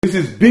This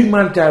is Big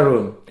Man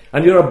Tyrone,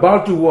 and you're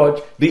about to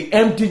watch the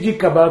MTG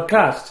Cabal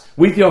Cast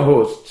with your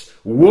hosts,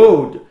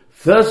 Woad,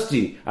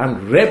 Thirsty,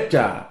 and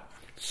Reptar.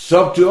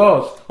 Sub to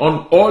us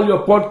on all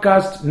your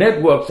podcast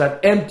networks at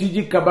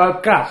MTG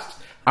Cabal Cast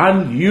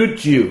and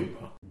YouTube.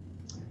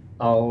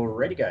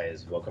 Alrighty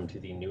guys, welcome to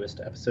the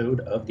newest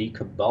episode of the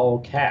Cabal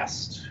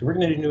Cast. We're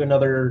going to do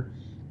another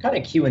kind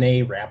of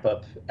Q&A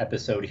wrap-up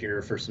episode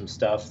here for some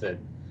stuff that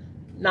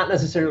not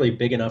necessarily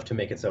big enough to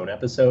make its own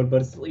episode,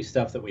 but it's at least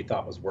stuff that we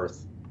thought was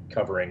worth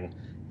covering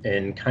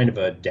in kind of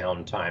a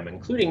downtime,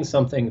 including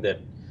something that,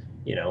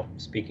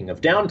 speaking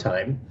of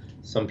downtime,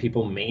 some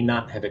people may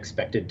not have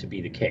expected to be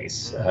the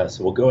case.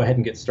 So we'll go ahead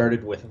and get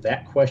started with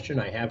that question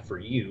I have for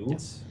you,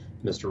 yes,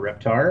 Mr.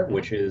 Reptar,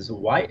 which is,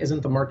 why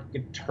isn't the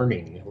market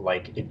turning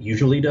like it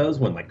usually does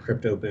when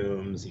crypto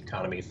booms,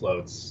 economy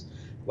floats,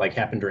 like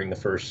happened during the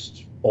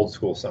first old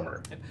school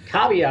summer?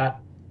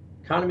 Caveat,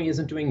 economy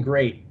isn't doing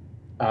great,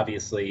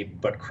 obviously,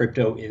 but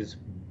crypto is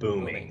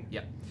booming.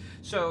 Yeah.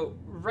 So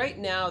right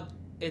now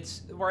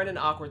we're in an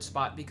awkward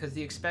spot because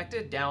the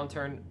expected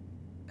downturn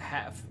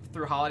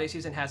through holiday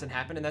season hasn't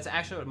happened, and that's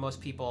actually what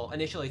most people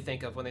initially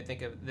think of when they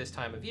think of this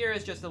time of year,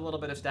 is just a little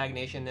bit of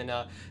stagnation and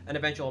an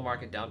eventual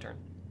market downturn.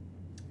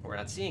 We're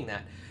not seeing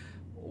that.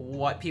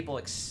 What people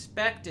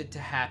expected to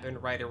happen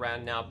right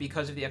around now,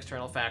 because of the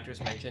external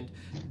factors mentioned,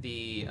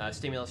 the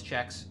stimulus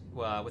checks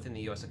within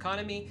the U.S.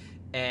 economy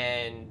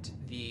and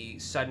the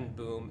sudden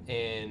boom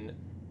in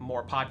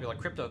more popular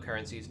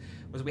cryptocurrencies,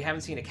 was we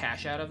haven't seen a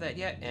cash out of that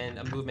yet and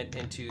a movement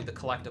into the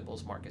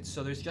collectibles market.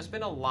 So there's just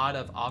been a lot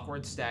of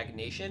awkward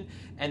stagnation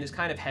and this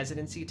kind of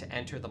hesitancy to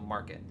enter the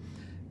market.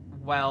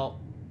 While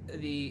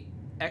the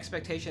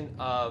expectation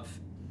of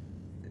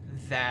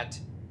that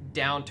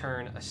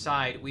downturn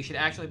aside, we should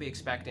actually be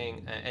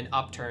expecting an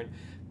upturn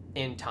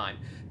in time.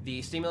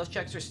 The stimulus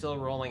checks are still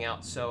rolling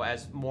out, so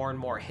as more and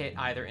more hit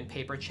either in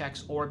paper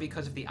checks or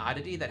because of the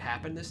oddity that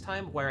happened this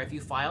time, where if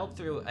you filed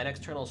through an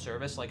external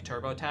service like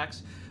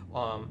TurboTax,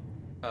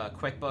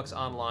 QuickBooks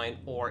Online,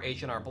 or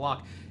H&R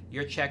Block,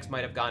 your checks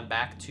might have gone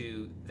back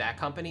to that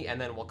company and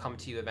then will come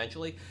to you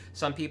eventually.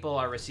 Some people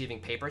are receiving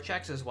paper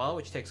checks as well,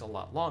 which takes a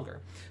lot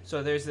longer.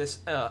 So there's this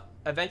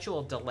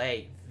eventual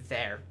delay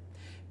there.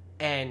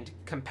 And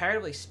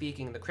comparatively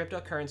speaking, the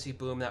cryptocurrency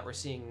boom that we're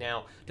seeing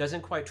now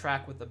doesn't quite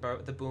track with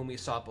the boom we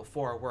saw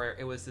before, where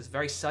it was this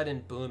very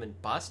sudden boom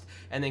and bust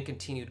and then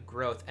continued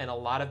growth, and a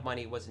lot of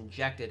money was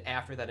injected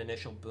after that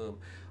initial boom.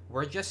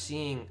 We're just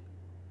seeing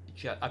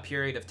a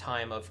period of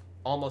time of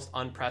almost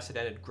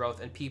unprecedented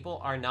growth, and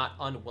people are not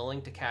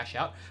unwilling to cash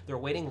out. They're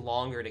waiting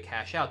longer to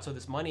cash out, so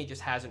this money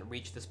just hasn't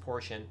reached this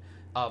portion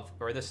of,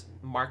 or this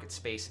market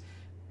space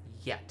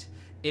yet.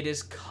 It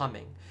is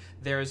coming.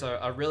 There's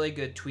a really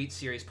good tweet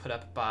series put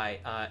up by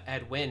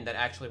Ed Wynn that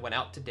actually went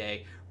out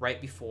today right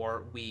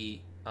before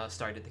we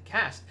started the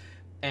cast.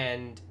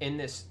 And in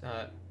this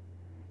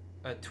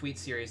tweet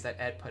series that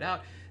Ed put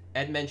out,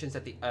 Ed mentions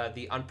that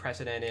the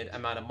unprecedented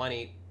amount of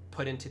money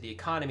put into the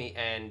economy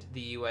and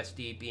the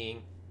USD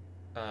being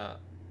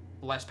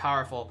less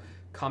powerful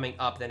coming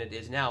up than it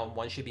is now, and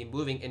one should be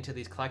moving into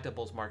these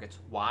collectibles markets.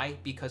 Why?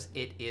 Because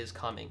it is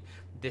coming.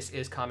 This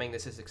is coming.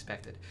 This is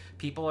expected.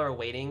 People are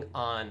waiting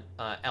on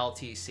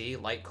LTC,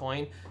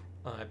 Litecoin.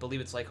 I believe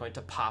it's Litecoin,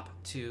 to pop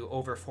to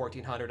over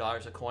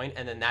 $1,400 a coin,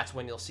 and then that's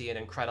when you'll see an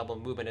incredible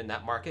movement in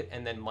that market,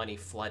 and then money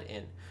flood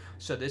in.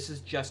 So this is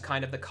just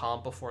kind of the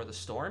calm before the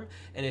storm,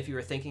 and if you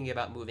were thinking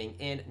about moving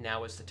in,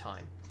 now is the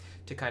time.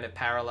 To kind of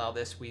parallel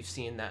this, we've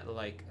seen that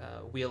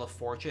Wheel of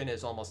Fortune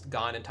is almost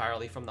gone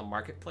entirely from the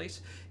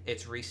marketplace.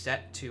 It's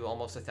reset to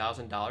almost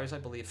 $1,000, I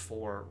believe,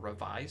 for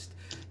revised,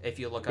 if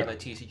you look on the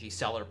TCG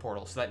seller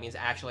portal. So that means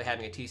actually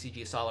having a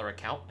TCG seller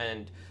account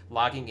and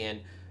logging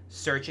in,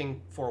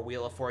 searching for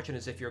Wheel of Fortune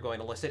as if you're going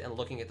to list it, and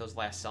looking at those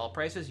last sell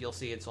prices, you'll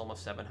see it's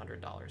almost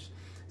 $700.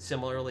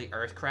 Similarly,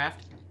 Earthcraft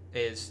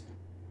is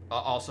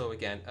also,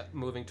 again,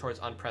 moving towards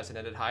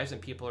unprecedented highs,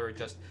 and people are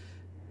just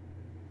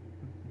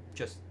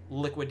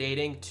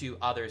liquidating to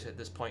others at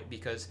this point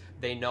because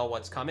they know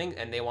what's coming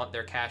and they want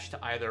their cash to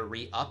either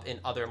re-up in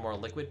other more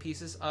liquid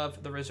pieces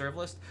of the reserve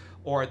list,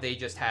 or they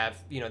just have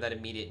that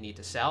immediate need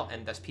to sell,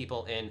 and thus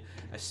people in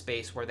a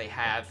space where they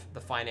have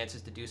the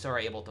finances to do so are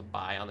able to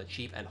buy on the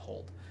cheap and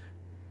hold.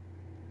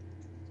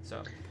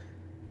 So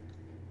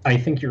I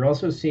think you're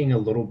also seeing a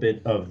little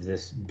bit of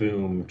this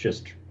boom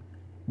just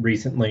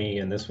recently,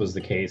 and this was the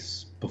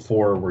case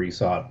before where you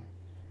saw it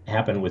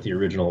happen with the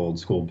original old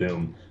school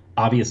boom.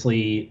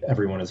 Obviously,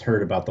 everyone has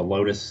heard about the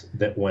Lotus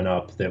that went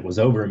up, that was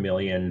over $1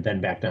 million, then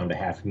back down to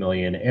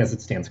 $500,000. As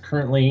it stands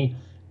currently,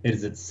 it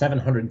is at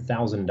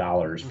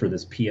 $700,000 for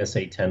this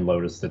PSA 10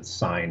 Lotus that's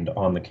signed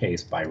on the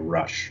case by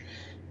Rush.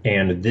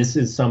 And this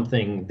is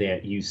something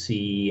that you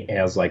see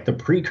as the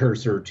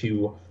precursor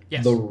to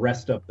the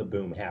rest of the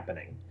boom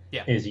happening.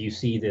 Yeah. Is you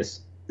see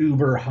this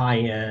uber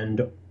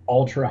high-end,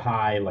 ultra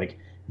high,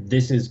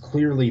 this is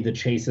clearly the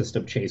chasest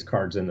of chase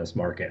cards in this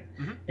market.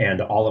 Mm-hmm. And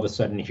all of a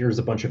sudden, here's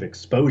a bunch of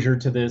exposure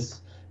to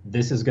this.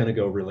 this is going to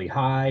go really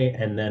high,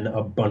 and then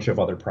a bunch of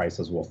other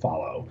prices will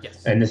follow.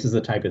 Yes. And this is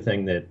the type of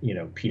thing that,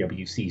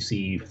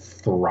 PWCC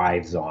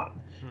thrives on.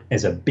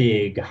 As a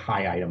big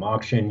high item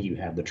auction, you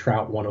had the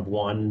Trout 1 of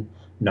 1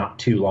 not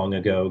too long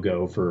ago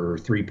go for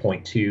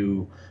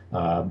 3.2.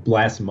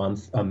 Last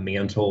month, a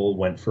Mantle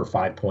went for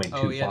 5.25.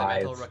 Oh, yeah, the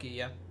Mantle rookie,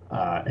 yeah.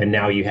 And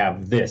now you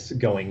have this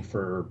going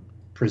for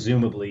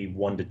presumably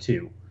 1 to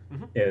 2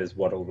 is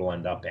what it will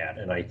end up at.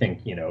 And I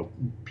think,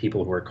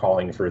 people who are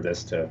calling for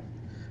this to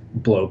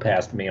blow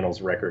past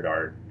Mantle's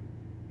record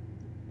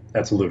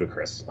that's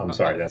ludicrous. I'm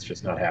sorry, that's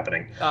just not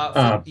happening.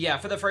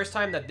 For the first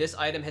time that this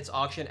item hits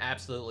auction,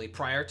 absolutely.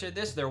 Prior to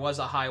this, there was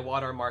a high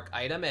watermark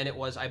item, and it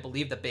was, I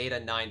believe, the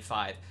Beta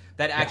 9.5.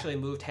 That actually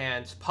moved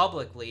hands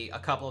publicly a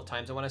couple of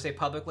times. And when I say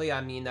publicly,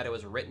 I mean that it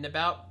was written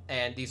about,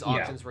 and these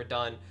auctions were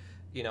done,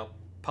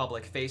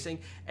 public facing,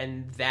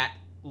 and that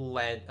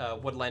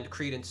would lend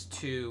credence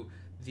to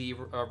the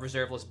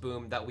reserve list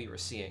boom that we were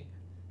seeing.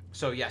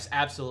 So yes,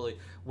 absolutely.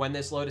 When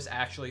this Lotus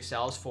actually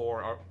sells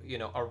for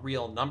a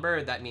real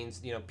number, that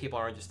means people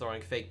aren't just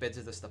throwing fake bids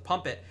at this to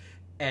pump it,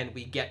 and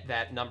we get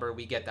that number,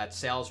 we get that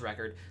sales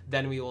record.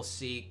 Then we will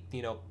see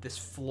this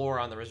floor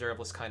on the reserve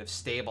list kind of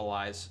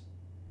stabilize,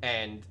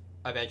 and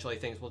eventually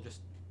things will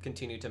just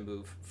continue to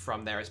move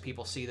from there as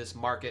people see this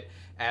market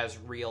as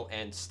real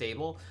and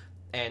stable,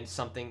 and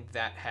something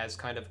that has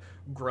kind of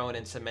grown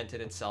and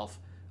cemented itself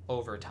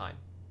over time.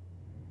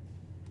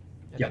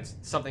 And that's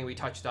something we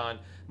touched on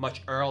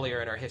much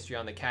earlier in our history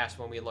on the cast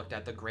when we looked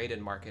at the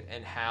graded market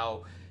and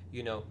how,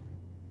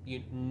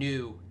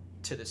 new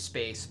to the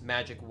space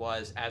Magic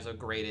was as a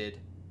graded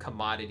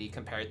commodity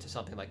compared to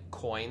something like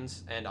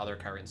coins and other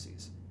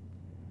currencies.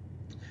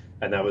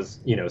 And that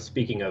was,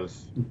 speaking of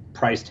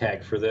price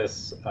tag for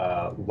this,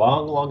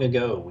 long, long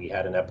ago, we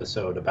had an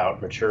episode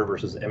about mature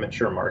versus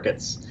immature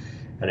markets.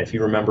 And if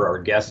you remember, our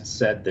guest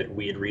said that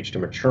we had reached a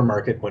mature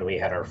market when we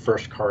had our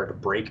first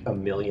card break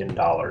 $1 million.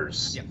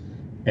 Yep.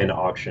 In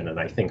auction, and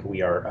I think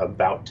we are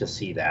about to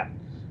see that,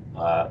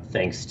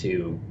 thanks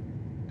to,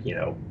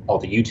 all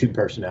the YouTube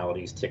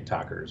personalities,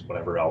 TikTokers,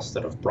 whatever else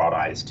that have brought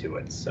eyes to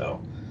it. So,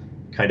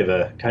 kind of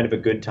a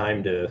good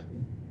time to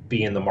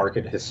be in the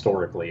market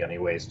historically,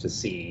 anyways, to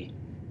see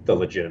the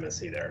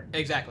legitimacy there.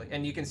 Exactly,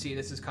 and you can see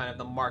this is kind of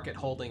the market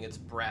holding its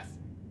breath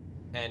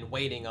and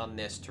waiting on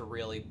this to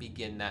really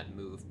begin that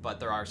move. But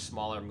there are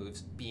smaller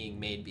moves being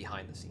made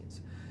behind the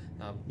scenes.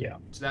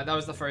 So that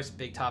was the first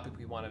big topic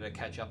we wanted to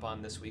catch up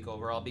on this week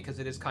overall, because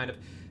it is kind of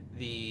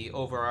the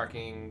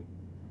overarching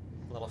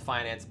little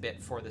finance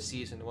bit for the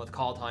season. With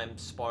call time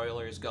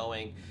spoilers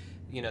going,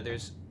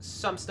 there's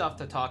some stuff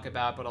to talk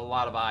about, but a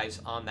lot of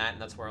eyes on that,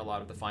 and that's where a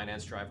lot of the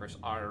finance drivers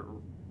are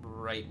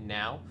right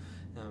now.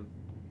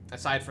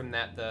 Aside from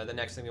that, the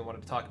next thing we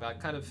wanted to talk about,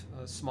 kind of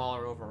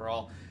smaller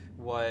overall,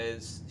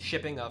 was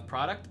shipping of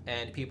product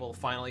and people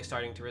finally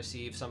starting to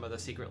receive some of the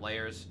secret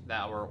layers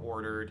that were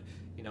ordered,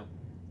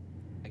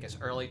 I guess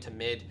early to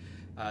mid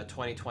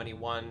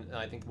 2021.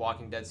 I think the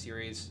Walking Dead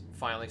series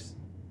finally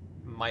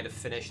might have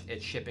finished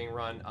its shipping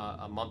run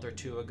a month or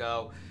two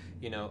ago.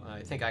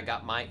 I think I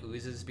got my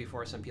oozes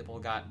before some people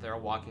got their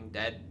Walking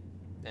Dead,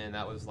 and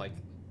that was like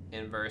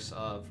inverse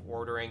of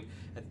ordering.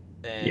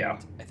 And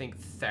I think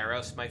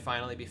Theros might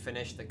finally be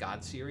finished, the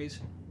God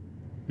series.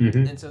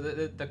 And so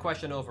the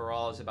question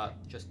overall is about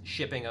just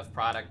shipping of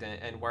product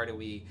and where do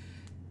we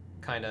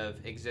kind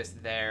of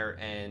exist there,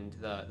 and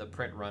the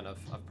print run of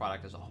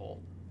product as a whole.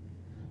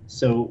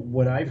 So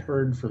what I've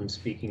heard from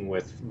speaking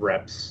with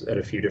reps at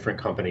a few different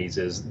companies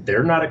is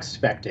they're not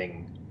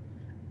expecting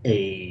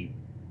a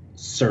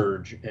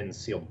surge in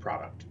sealed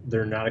product.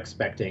 They're not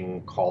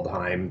expecting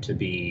Kaldheim to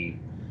be,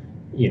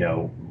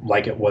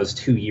 like it was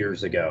 2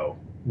 years ago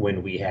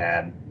when we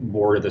had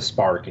War of the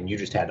Spark and you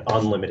just had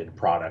unlimited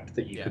product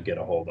that you could get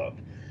a hold of.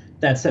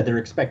 That said, they're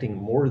expecting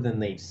more than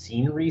they've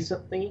seen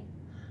recently,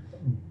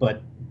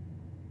 but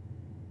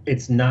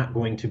it's not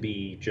going to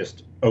be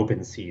just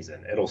open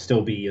season. It'll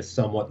still be a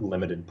somewhat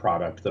limited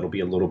product that'll be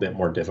a little bit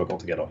more difficult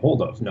to get a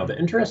hold of. Now, the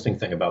interesting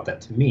thing about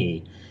that to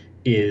me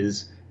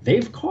is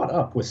they've caught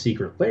up with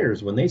Secret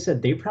Lairs when they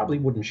said they probably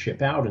wouldn't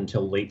ship out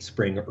until late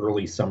spring,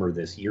 early summer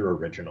this year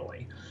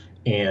originally.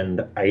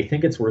 And I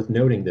think it's worth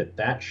noting that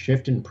that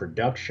shift in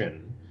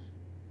production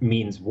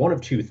means one of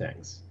two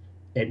things.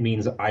 It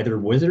means either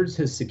Wizards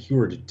has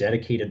secured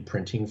dedicated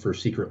printing for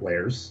Secret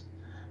Lairs,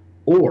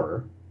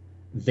 or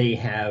they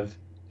have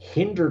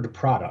hindered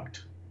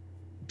product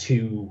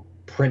to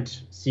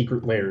print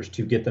Secret Lairs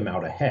to get them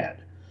out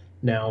ahead.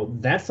 Now,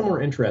 that's the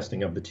more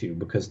interesting of the two,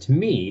 because to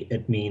me,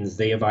 it means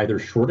they have either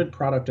shorted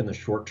product in the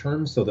short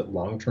term so that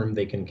long term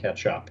they can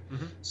catch up.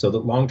 So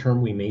that long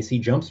term we may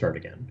see Jumpstart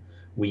again.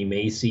 We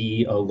may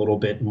see a little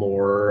bit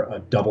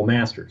more Double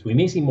Masters. We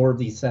may see more of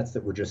these sets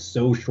that were just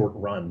so short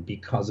run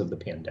because of the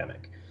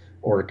pandemic,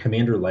 or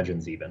Commander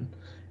Legends even.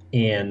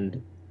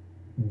 And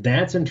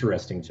that's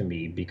interesting to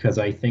me, because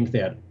I think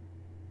that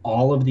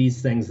all of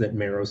these things that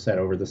Mero said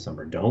over the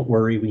summer, don't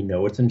worry, we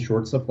know it's in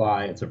short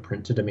supply, it's a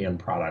print to demand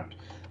product.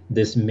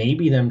 This may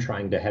be them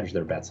trying to hedge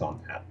their bets on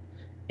that.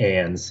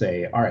 and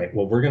say, all right,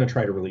 well, we're going to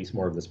try to release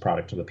more of this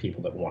product to the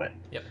people that want it.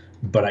 Yep.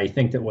 But I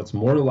think that what's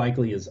more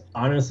likely is,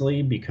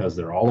 honestly, because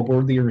they're all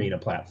aboard the Arena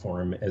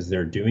platform, is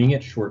they're doing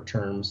it short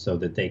term so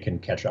that they can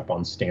catch up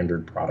on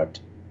standard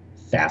product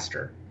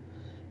faster.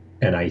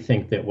 And I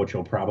think that what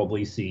you'll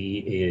probably see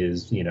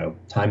is,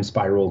 Time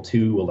Spiral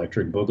 2,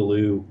 Electric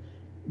Boogaloo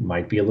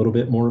might be a little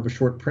bit more of a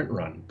short print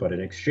run, but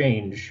in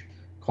exchange,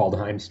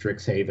 Kaldheim,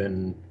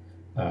 Strixhaven,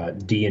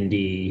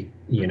 D&D,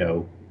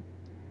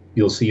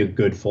 you'll see a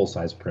good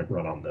full-size print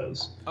run on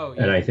those. Oh,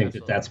 yeah, and I think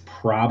absolutely. that's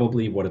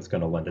probably what it's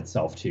going to lend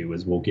itself to,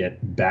 is we'll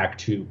get back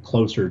to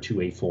closer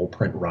to a full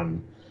print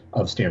run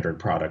of standard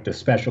product,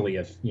 especially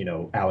if,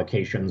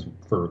 allocations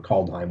for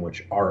Kaldheim,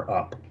 which are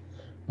up,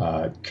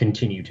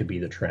 continue to be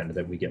the trend,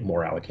 that we get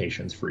more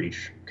allocations for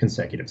each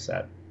consecutive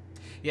set.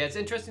 Yeah, it's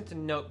interesting to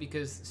note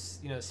because,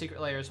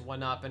 Secret Layers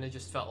went up and it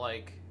just felt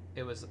like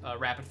it was a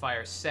rapid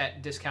fire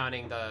set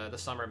discounting the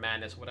Summer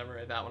Madness,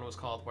 whatever that one was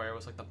called, where it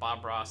was like the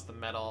Bob Ross, the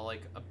metal,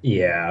 like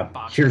a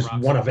box here's of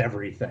rocks. one of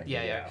everything.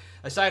 Yeah.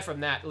 Aside from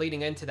that,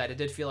 leading into that, it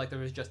did feel like there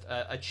was just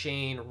a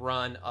chain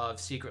run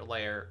of Secret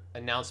Layer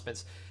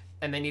announcements,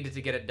 and they needed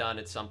to get it done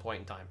at some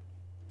point in time.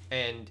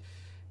 And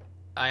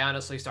I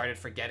honestly started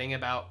forgetting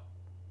about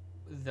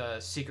the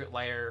Secret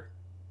Layer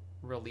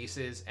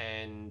releases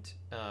and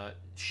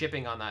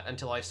shipping on that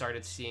until I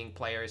started seeing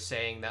players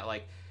saying that,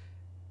 like,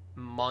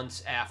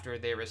 months after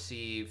they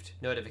received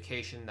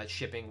notification that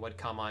shipping would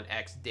come on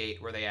X date,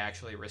 were they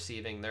actually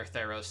receiving their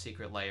Theros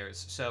Secret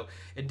Layers. So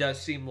it does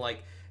seem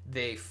like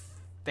they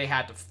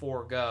had to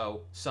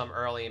forego some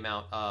early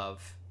amount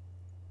of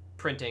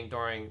printing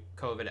during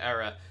COVID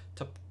era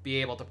to be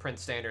able to print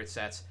standard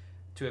sets,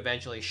 to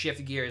eventually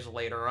shift gears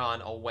later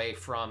on away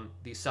from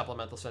these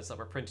supplemental sets that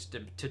were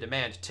printed to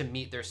demand to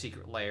meet their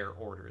Secret Layer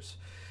orders.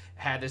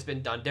 Had this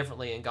been done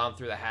differently and gone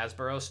through the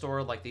Hasbro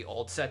store like the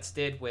old sets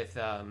did with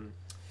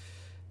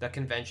the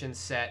convention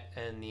set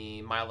and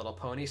the My Little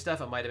Pony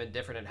stuff, it might have been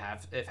different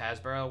if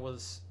Hasbro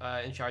was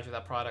in charge of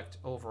that product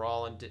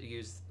overall and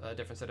used a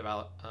different set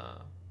of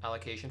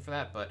allocation for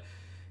that. But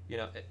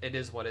it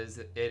is what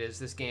it is.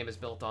 This game is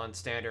built on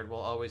standard, will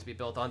always be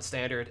built on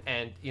standard.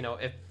 And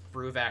if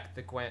Bruvac,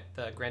 the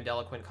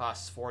Grandiloquent,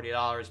 costs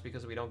 $40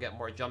 because we don't get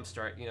more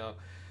Jumpstart,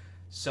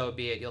 so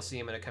be it. You'll see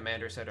him in a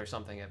Commander set or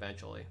something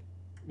eventually.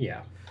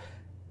 Yeah.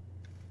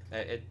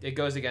 It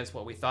goes against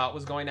what we thought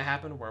was going to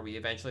happen, where we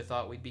eventually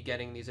thought we'd be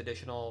getting these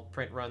additional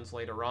print runs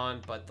later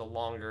on, but the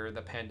longer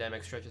the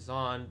pandemic stretches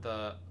on,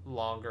 the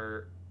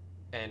longer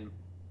and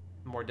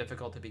more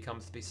difficult it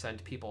becomes to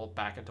send people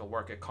back into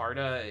work at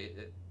Carta.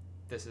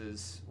 This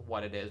is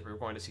what it is. We're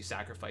going to see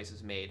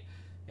sacrifices made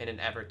in an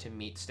effort to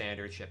meet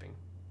standard shipping.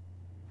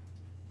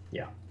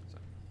 Yeah.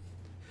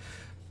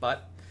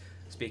 But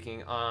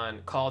speaking on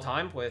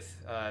Kaldheim, with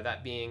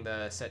that being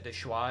the set de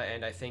choix,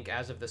 and I think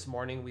as of this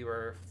morning we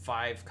were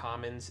 5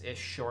 commons-ish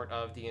short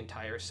of the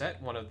entire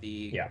set. One of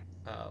the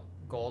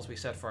goals we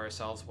set for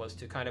ourselves was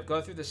to kind of go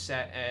through the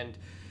set and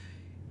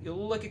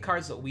look at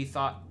cards that we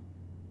thought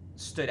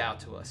stood out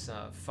to us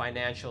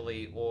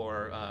financially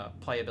or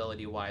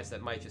playability-wise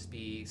that might just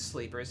be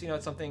sleepers.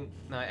 It's something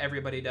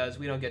everybody does.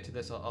 We don't get to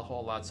this a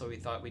whole lot, so we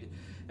thought we'd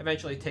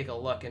eventually take a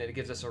look, and it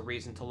gives us a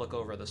reason to look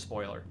over the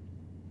spoiler.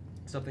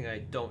 Something I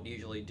don't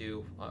usually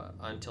do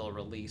until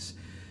release,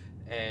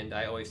 and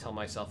I always tell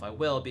myself I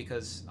will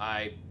because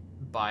I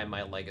buy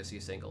my legacy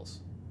singles.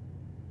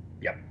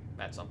 Yep.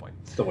 At some point.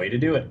 It's the way to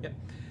do it. Yep.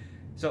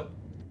 So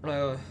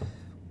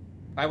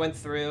I went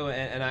through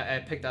and I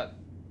picked up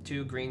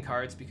 2 green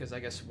cards because I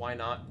guess why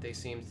not? They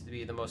seemed to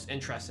be the most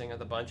interesting of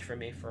the bunch for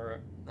me for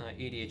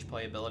EDH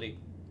playability.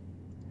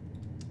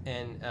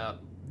 And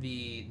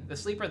the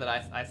sleeper that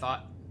I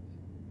thought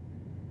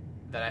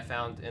that I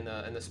found in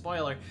the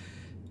spoiler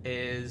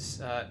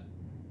is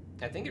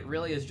I think it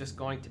really is just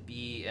going to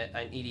be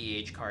an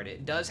EDH card.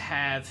 It does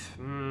have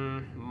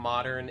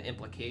modern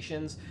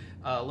implications,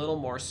 a little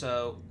more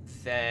so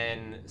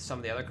than some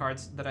of the other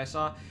cards that I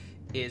saw,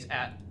 is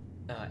at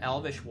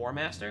Elvish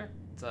Warmaster.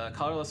 It's a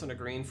colorless and a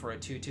green for a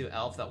 2/2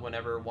 elf that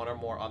whenever one or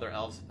more other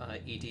elves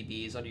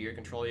ETBs under your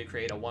control, you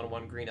create a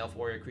 1/1 green elf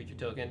warrior creature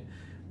token.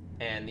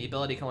 And the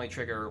ability can only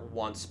trigger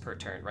once per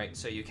turn, right?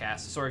 So you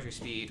cast Sorcery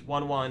Speed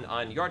 1/1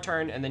 on your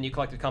turn, and then you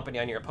collect a company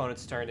on your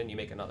opponent's turn, and you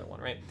make another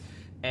one, right?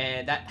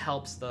 And that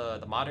helps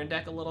the modern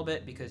deck a little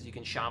bit because you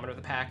can Shaman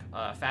the pack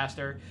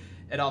faster.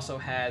 It also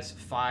has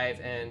 5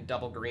 and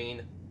double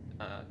green.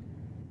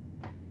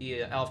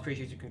 Elf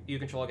creatures you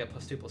control get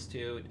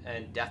 +2/+2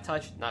 and Death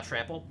Touch, not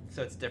Trample.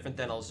 So it's different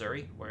than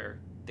Elzuri, where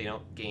they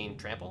don't gain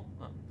Trample.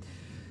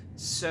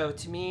 So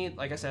to me,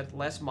 like I said,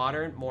 less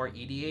modern, more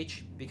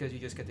EDH, because you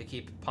just get to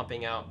keep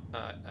pumping out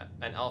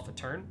an elf a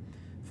turn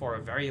for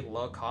a very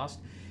low cost.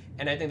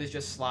 And I think this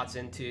just slots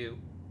into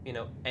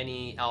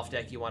any elf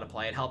deck you want to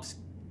play. It helps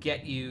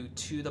get you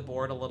to the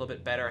board a little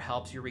bit better,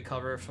 helps you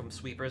recover from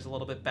sweepers a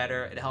little bit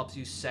better. It helps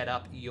you set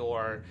up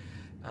your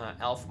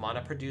elf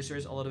mana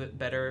producers a little bit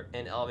better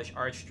in Elvish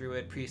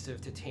Archdruid, Priest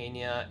of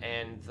Titania,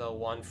 and the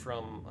one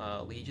from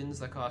Legions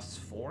that costs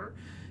 4.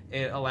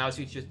 It allows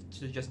you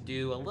to just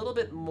do a little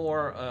bit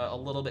more, a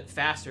little bit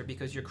faster,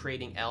 because you're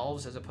creating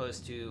elves as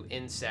opposed to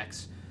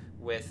insects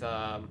with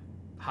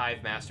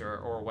Hive Master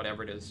or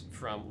whatever it is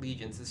from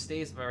Legions. It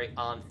stays very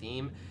on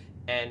theme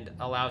and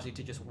allows you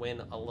to just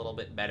win a little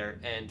bit better.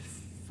 And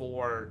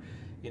for,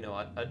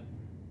 a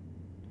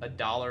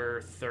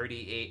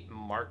 $1.38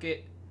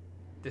 market,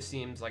 this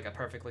seems like a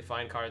perfectly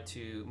fine card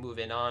to move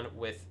in on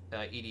with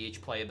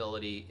EDH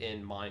playability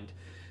in mind.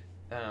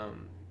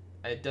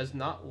 It does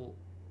not.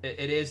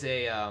 It is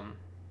a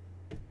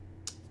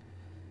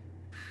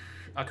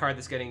card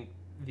that's getting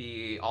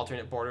the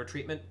alternate border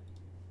treatment.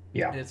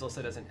 Yeah. It is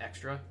listed as an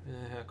extra,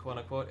 quote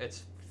unquote.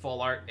 It's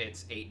full art.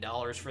 It's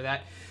 $8 for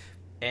that.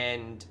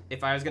 And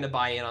if I was going to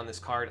buy in on this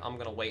card, I'm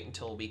going to wait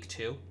until week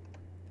 2,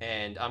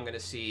 and I'm going to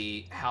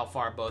see how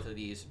far both of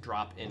these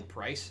drop in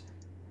price,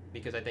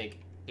 because I think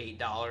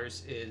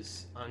 $8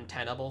 is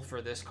untenable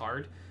for this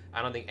card.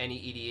 I don't think any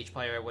EDH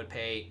player would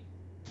pay,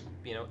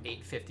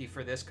 $8.50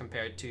 for this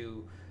compared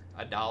to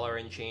 $1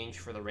 and change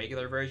for the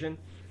regular version.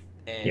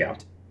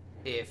 And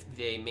if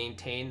they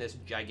maintain this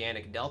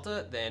gigantic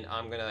delta, then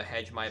I'm gonna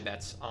hedge my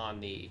bets on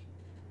the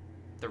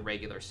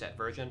regular set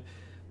version,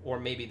 or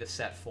maybe the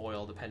set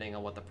foil, depending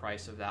on what the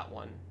price of that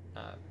one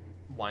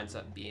winds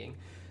up being.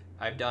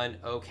 I've done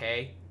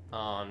okay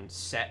on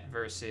set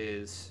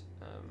versus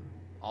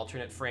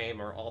alternate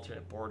frame or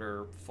alternate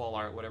border, full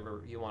art,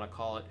 whatever you want to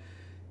call it,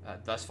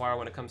 thus far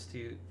when it comes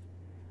to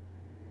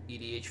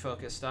EDH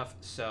focused stuff.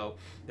 So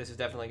this is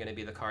definitely going to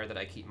be the card that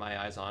I keep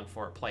my eyes on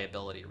for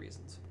playability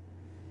reasons.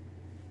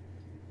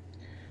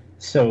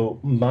 So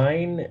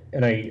mine,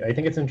 and I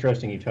think it's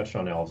interesting you touched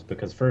on elves,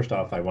 because first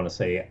off, I want to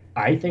say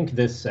I think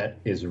this set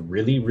is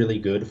really, really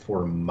good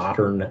for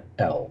modern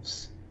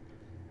elves.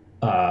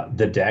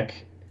 The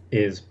deck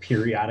is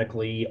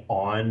periodically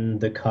on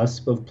the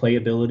cusp of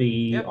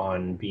playability,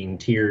 on being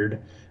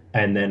tiered,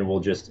 and then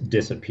will just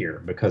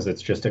disappear because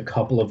it's just a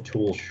couple of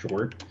tools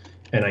short.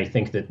 And I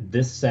think that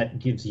this set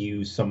gives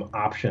you some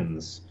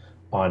options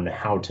on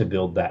how to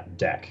build that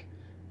deck,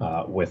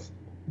 with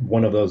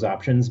one of those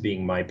options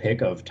being my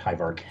pick of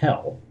Tyvar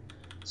Kell.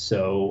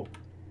 So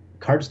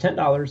card's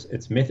 $10.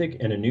 It's mythic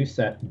and a new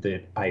set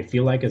that I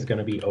feel like is going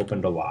to be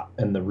opened a lot.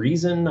 And the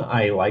reason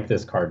I like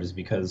this card is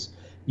because,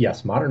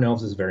 yes, Modern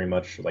Elves is very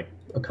much like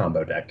a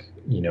combo deck.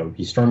 You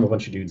storm a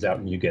bunch of dudes out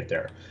and you get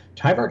there.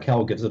 Tyvar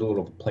Kell gives it a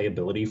little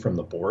playability from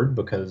the board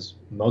because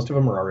most of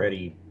them are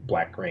already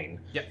black-green.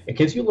 Yep. It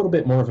gives you a little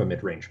bit more of a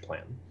mid-range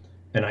plan.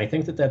 And I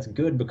think that that's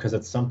good because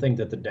it's something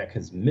that the deck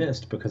has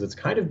missed, because it's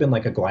kind of been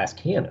like a glass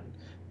cannon,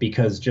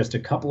 because just a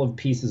couple of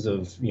pieces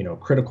of,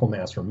 critical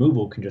mass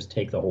removal can just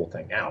take the whole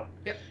thing out.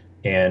 Yep.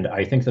 And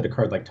I think that a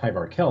card like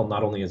Tyvar Kell,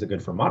 not only is it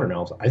good for Modern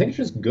Elves, I think it's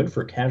just good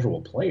for casual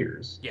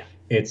players. Yeah.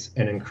 It's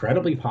an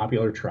incredibly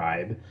popular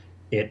tribe.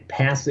 It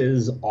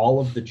passes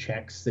all of the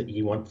checks that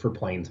you want for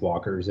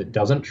Planeswalkers. It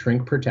doesn't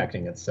shrink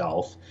protecting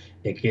itself.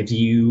 It gives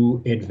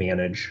you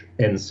advantage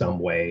in some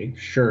way.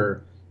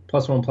 Sure,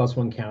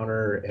 +1/+1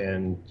 counter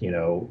and,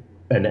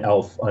 an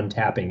elf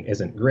untapping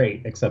isn't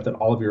great, except that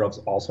all of your elves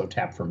also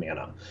tap for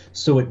mana.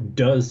 So it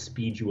does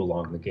speed you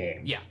along the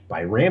game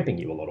by ramping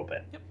you a little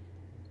bit. Yep.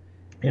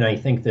 And I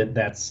think that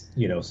that's,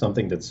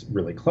 something that's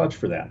really clutch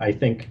for that. I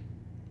think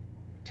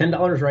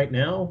 $10 right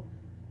now,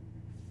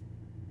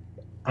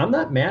 I'm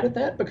not mad at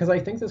that, because I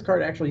think this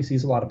card actually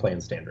sees a lot of play in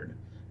Standard.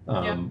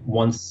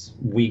 Once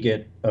we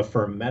get a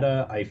firm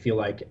meta, I feel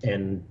like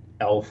an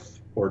elf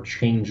or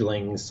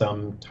changeling,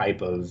 some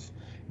type of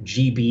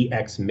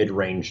GBX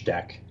mid-range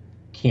deck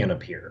can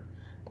appear.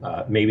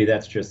 Maybe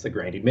that's just the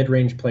grindy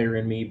mid-range player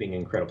in me being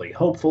incredibly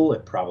hopeful.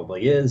 It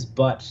probably is,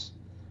 but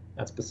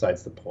that's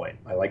besides the point.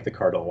 I like the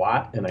card a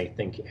lot, and I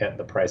think at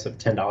the price of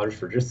 $10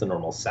 for just the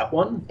normal set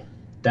one,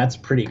 that's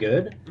pretty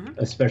good,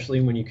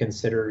 especially when you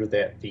consider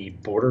that the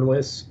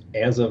borderless,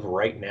 as of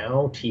right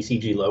now,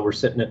 TCG low, we're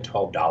sitting at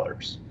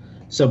 $12.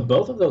 So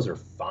both of those are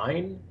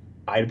fine.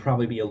 I'd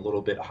probably be a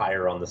little bit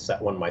higher on the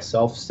set one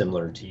myself,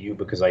 similar to you,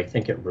 because I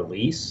think at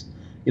release,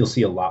 you'll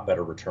see a lot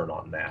better return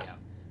on that. Yeah.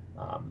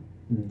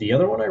 The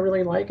other one I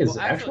really like is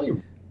I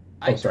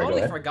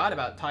totally forgot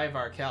about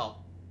Tyvar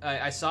Kell.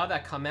 I saw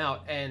that come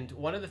out, and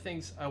one of the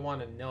things I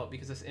want to note,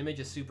 because this image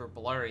is super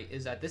blurry,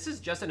 is that this is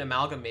just an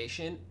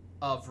amalgamation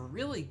of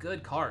really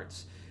good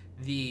cards.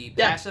 The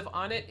passive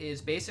on it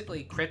is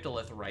basically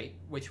Cryptolith Rite,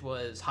 which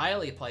was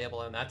highly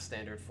playable in that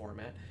standard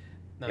format.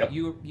 Now,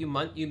 you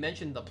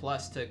mentioned the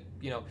plus to,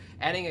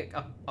 adding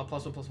a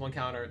 +1/+1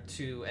 counter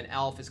to an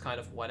elf is kind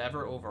of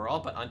whatever overall,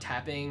 but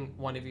untapping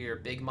one of your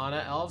big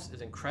mana elves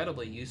is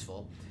incredibly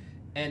useful.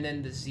 And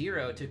then the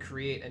 0 to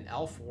create an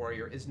elf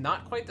warrior is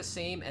not quite the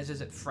same as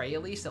is it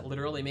Freyalise, that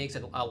literally makes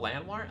it a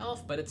Llanowar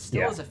elf, but it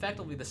still is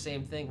effectively the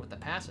same thing with the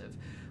passive.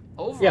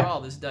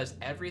 Overall, this does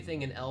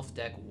everything an elf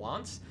deck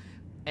wants,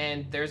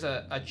 and there's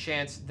a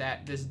chance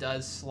that this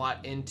does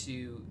slot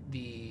into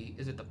the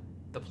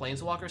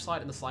Planeswalker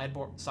slot in the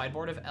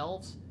sideboard of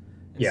elves?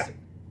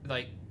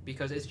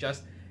 Because it's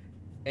just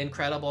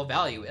incredible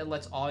value. It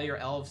lets all your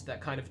elves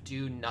that kind of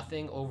do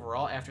nothing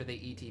overall after they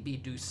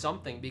ETB do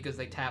something because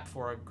they tap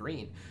for a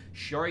green.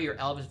 Sure, your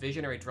Elves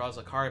Visionary draws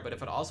a card, but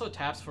if it also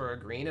taps for a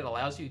green, it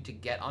allows you to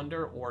get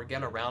under or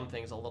get around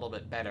things a little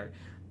bit better.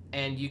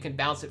 And you can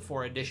bounce it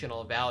for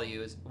additional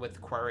values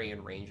with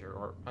Quarian Ranger,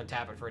 or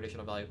untap it for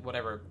additional value,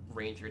 whatever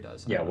Ranger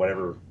does. Yeah,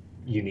 whatever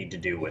you need to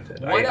do with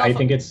it. I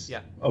think it's...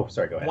 Yeah. Oh,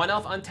 sorry, go ahead. One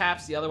elf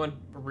untaps, the other one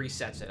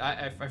resets it.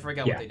 I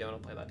forget Yeah. what they do. I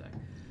don't play that deck.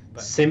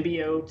 But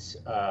Symbiote,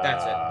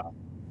 that's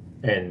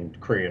it. And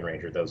Quarian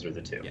Ranger, those are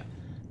the two. Yeah. All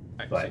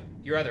right, But- so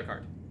your other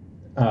card.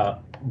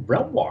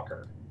 Realm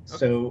Walker.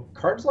 So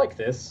cards like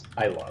this,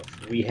 I love.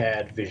 We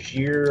had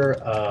Vizier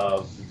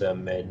of the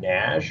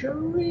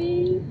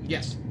Menagerie.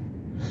 Yes.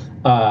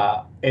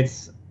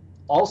 It's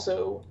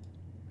also,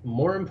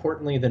 more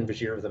importantly than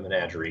Vizier of the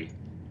Menagerie,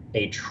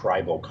 a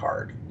tribal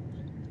card.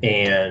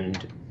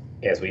 And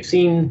as we've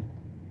seen,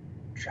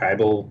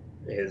 tribal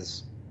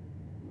is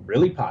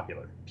really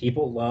popular.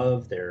 People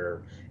love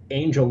their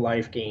angel,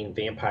 life gain,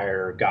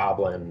 vampire,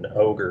 goblin,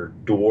 ogre,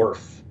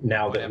 dwarf,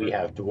 now that we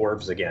have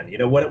dwarves again. You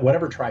know,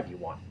 whatever tribe you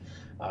want.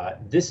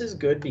 This is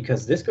good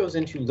because this goes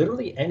into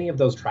literally any of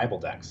those tribal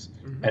decks.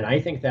 Mm-hmm. And I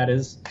think that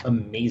is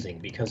amazing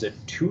because at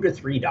 $2 to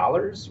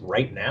 $3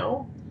 right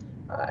now,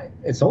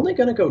 it's only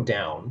going to go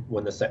down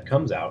when the set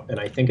comes out. And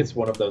I think it's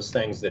one of those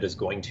things that is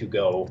going to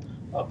go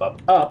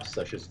up,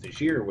 such as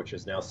Vizier, which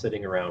is now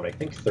sitting around, I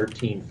think,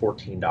 $13,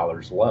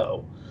 $14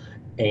 low.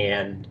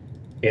 And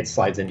it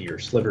slides into your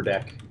Sliver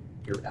deck,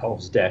 your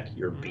Elves deck,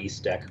 your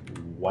Beast deck,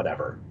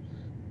 whatever.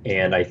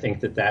 And I think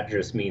that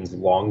just means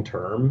long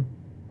term,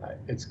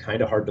 it's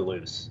kind of hard to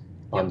lose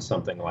on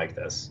something like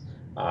this.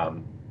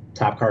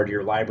 Top card to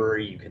your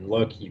library, you can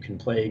look, you can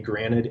play.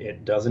 Granted,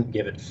 it doesn't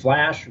give it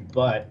flash,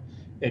 but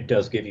it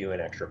does give you an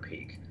extra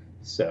peek.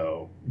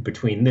 So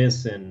between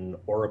this and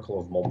Oracle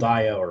of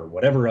Moldiah or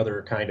whatever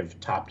other kind of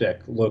top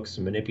deck looks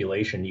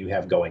manipulation you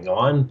have going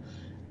on,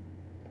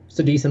 it's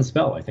a decent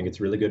spell. I think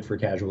it's really good for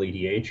casual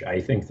EDH. I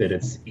think that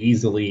it's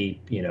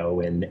easily,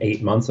 in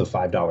 8 months, a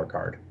 $5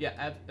 card.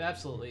 Yeah,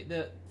 absolutely.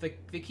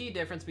 The key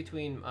difference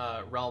between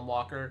Realm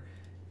Walker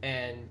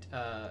and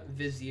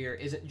Vizier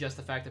isn't just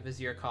the fact that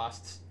Vizier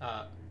costs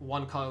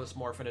one colorless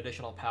more for an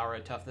additional power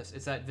and toughness.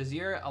 It's that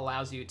Vizier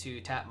allows you to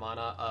tap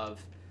mana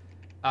of...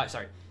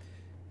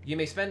 You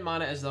may spend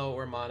mana as though it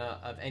were mana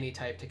of any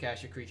type to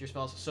cast your creature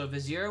spells. So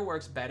Vizier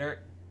works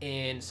better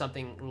in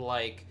something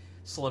like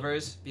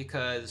Slivers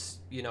because,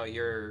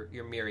 your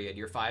Myriad,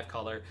 your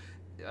 5-color.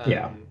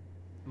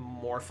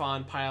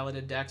 Morphon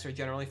piloted decks are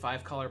generally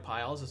 5-color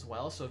piles as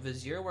well, so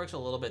Vizier works a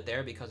little bit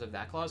there because of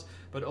that clause.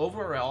 But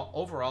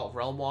overall,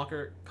 Realm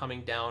Walker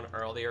coming down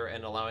earlier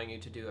and allowing you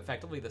to do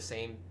effectively the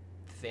same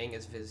thing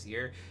as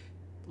Vizier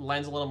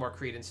lends a little more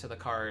credence to the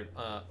card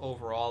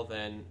overall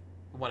than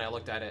when I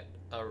looked at it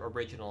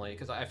originally.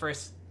 Because I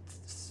first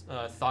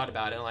thought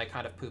about it and I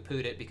kind of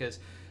poo-pooed it because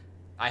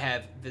I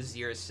have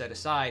Viziers set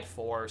aside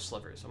for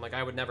Slivers. I'm like,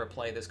 I would never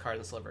play this card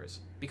in Slivers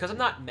because I'm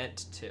not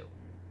meant to.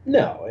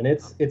 No, and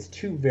it's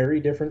two very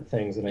different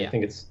things, and I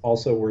think it's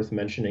also worth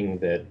mentioning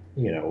that,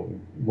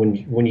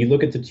 when you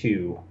look at the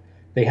two,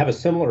 they have a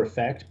similar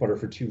effect, but are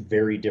for two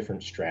very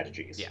different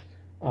strategies. Yeah.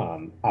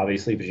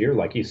 Obviously, Vizier,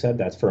 like you said,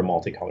 that's for a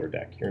multicolor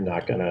deck. You're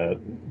not going to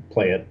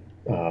play it.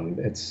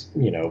 It's,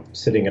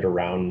 sitting at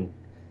around...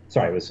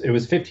 Sorry, it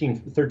was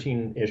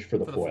 13-ish for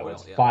the foil.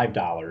 It's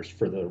 $5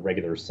 for the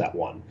regular set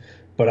one.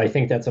 But I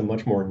think that's a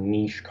much more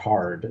niche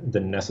card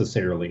than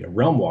necessarily a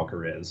Realm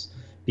Walker is,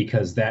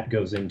 because that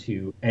goes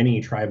into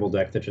any tribal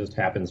deck that just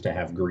happens to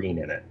have green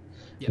in it.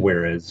 Yep.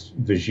 Whereas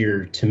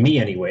Vizier, to me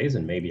anyways,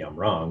 and maybe I'm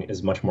wrong,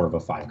 is much more of a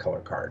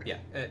 5-color card.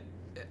 Yeah,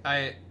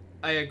 I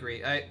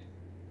agree. I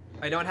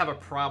don't have a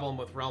problem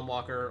with Realm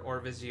Walker or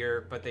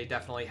Vizier, but they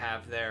definitely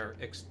have their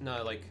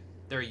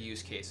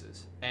use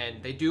cases.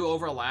 And they do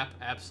overlap,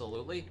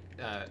 absolutely.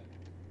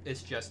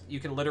 It's just,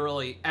 you can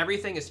literally,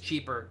 everything is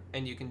cheaper,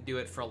 and you can do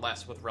it for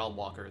less with Realm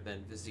Walker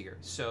than Vizier.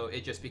 So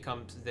it just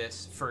becomes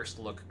this first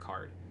look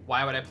card.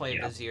 Why would I play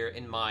Vizier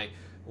in my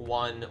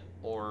 1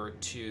 or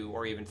 2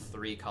 or even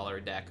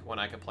 3-color deck when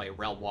I could play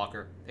Realm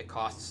Walker? It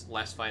costs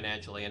less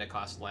financially and it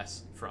costs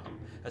less from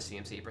a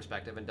CMC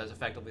perspective and does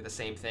effectively the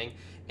same thing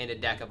in a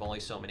deck of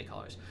only so many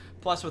colors.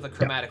 Plus, with a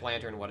Chromatic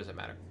Lantern, what does it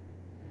matter?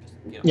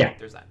 Just,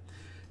 there's that.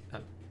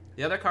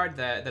 The other card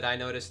that I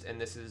noticed,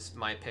 and this is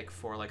my pick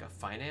for like a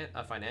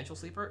financial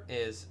sleeper,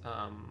 is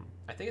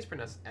I think it's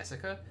pronounced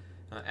Esika,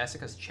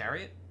 Esika's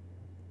Chariot.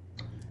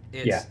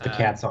 It's, the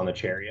cat's on the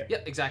chariot. Yeah,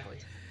 exactly.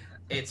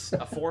 It's a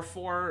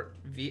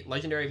 4/4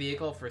 legendary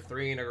vehicle for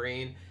 3 and a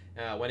green.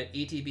 When it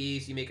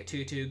ETBs, you make a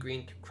 2/2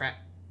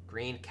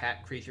 green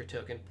cat creature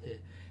token,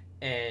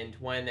 and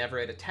whenever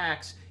it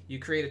attacks, you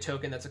create a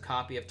token that's a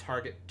copy of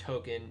target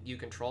token you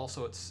control.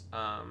 So it's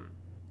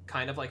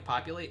kind of like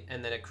Populate,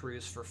 and then it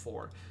accrues for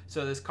 4.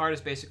 So this card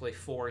is basically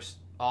forced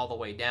all the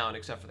way down,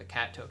 except for the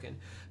cat token.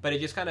 But it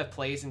just kind of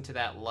plays into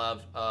that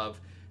love of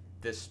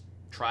this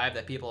tribe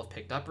that people have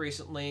picked up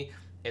recently.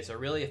 It's a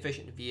really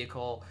efficient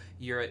vehicle.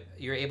 You're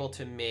able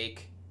to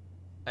make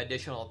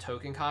additional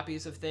token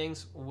copies of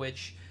things,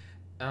 which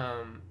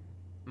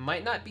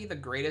Might not be the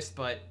greatest,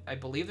 but I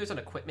believe there's an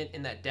equipment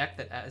in that deck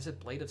that is it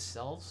Blade of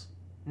Selves?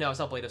 No, it's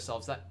not Blade of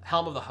Selves. That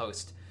Helm of the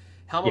Host.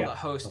 Helm of the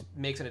Host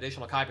makes an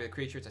additional copy of the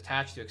creature it's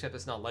attached to, except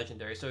it's not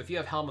legendary. So if you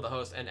have Helm of the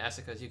Host and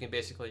Esseka's, you can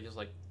basically just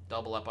like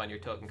double up on your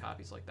token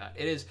copies like that.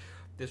 It is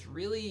this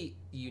really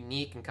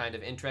unique and kind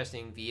of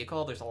interesting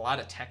vehicle. There's a lot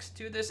of text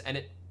to this, and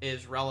it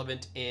is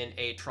relevant in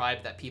a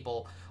tribe that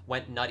people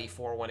went nutty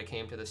for when it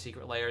came to the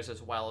secret layers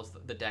as well as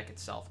the deck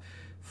itself.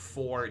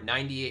 For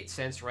 98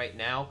 cents right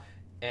now,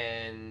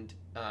 and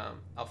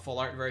a full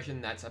art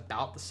version that's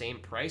about the same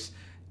price.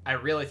 I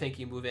really think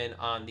you move in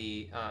on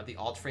the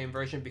alt frame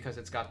version because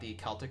it's got the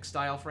Celtic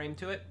style frame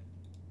to it,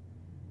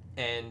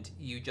 and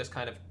you just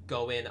kind of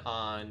go in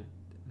on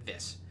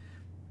this.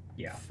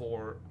 Yeah.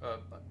 For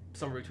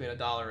somewhere between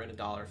 $1 and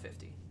 $1.50,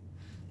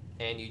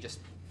 and you just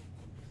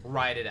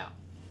ride it out.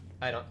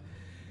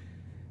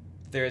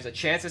 There's a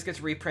chance this gets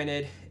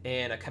reprinted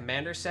in a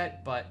commander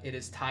set, but it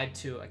is tied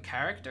to a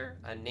character,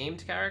 a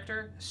named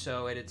character,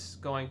 so it's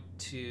going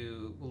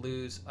to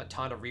lose a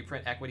ton of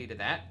reprint equity to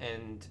that,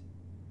 and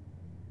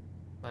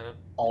I don't.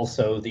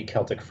 Also, the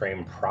Celtic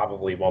frame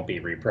probably won't be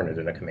reprinted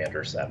in a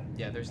commander set.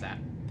 Yeah, there's that.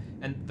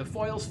 And the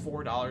foil's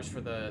 $4 for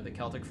the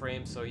Celtic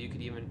frame, so you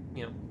could even,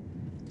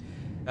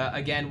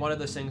 again, one of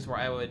those things where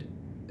I would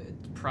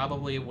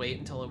probably wait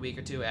until a week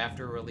or two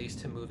after release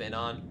to move in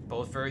on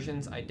both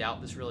versions. I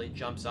doubt this really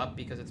jumps up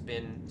because it's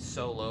been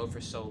so low for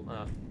so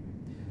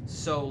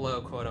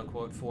low, quote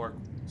unquote, for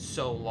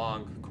so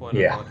long, quote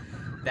unquote,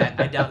 that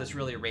I doubt this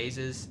really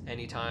raises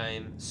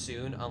anytime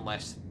soon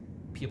unless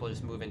people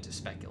just move into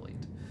speculate.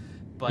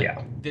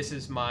 But this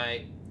is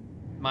my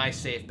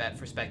safe bet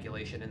for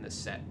speculation in this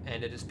set,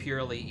 and it is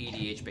purely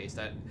EDH based.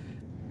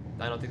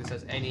 I don't think this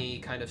has any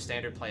kind of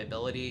standard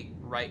playability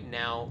right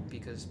now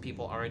because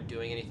people aren't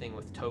doing anything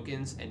with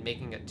tokens, and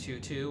making a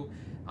 2/2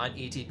 on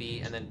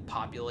ETB and then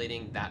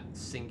populating that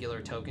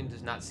singular token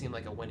does not seem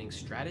like a winning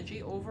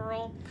strategy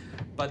overall.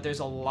 But there's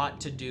a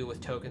lot to do with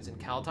tokens in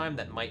Kaldheim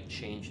that might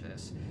change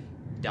this.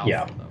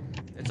 Doubtful though.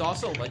 It's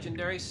also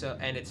legendary,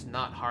 and it's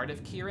not Heart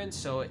of Kiran,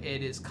 so it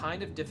is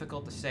kind of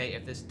difficult to say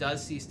if this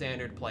does see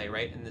standard play,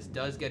 right, and this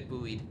does get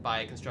buoyed by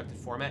a constructed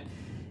format.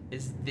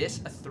 Is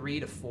this a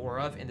 3 to 4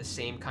 of in the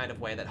same kind of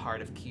way that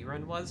Heart of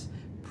Kiran was?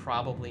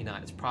 Probably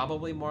not. It's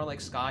probably more like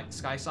Sky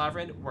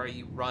Sovereign, where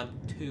you run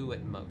 2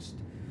 at most.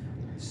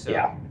 So.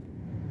 Yeah.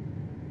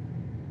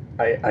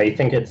 I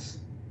think it's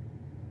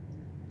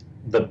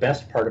the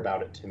best part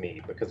about it to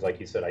me, because like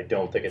you said, I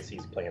don't think it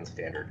sees playing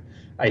standard.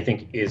 I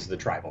think is the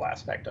tribal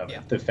aspect of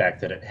it. The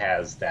fact that it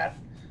has that,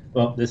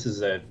 well, this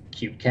is a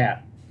cute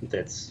cat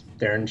that's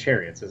there in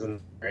chariots, isn't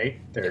it,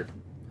 right? They're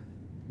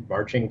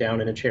marching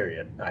down in a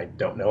chariot. I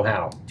don't know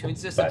how.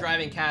 Tunes just a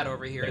driving cat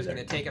over here is going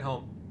to take it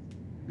home.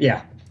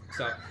 Yeah.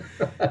 So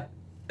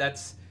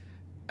that's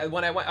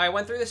when I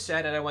went through the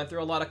set, and I went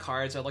through a lot of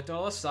cards. I looked at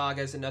all the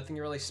sagas, and nothing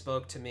really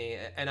spoke to me.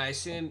 And I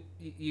assume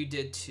you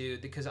did too,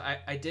 because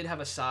I did have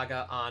a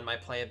saga on my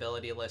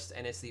playability list,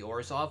 and it's the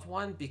Orzhov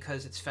one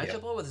because it's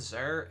fetchable with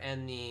Zur,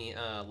 and the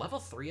level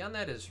 3 on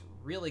that is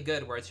really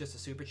good, where it's just a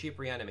super cheap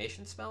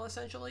reanimation spell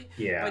essentially.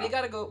 Yeah. But you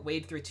got to go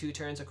wade through 2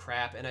 turns of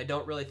crap, and I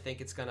don't really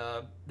think it's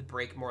gonna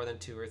break more than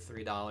 $2 or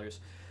 $3.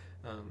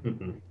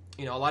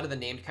 A lot of the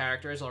named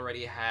characters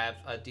already have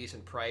a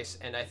decent price,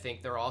 and I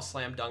think they're all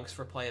slam dunks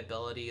for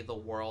playability, the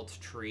world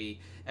tree,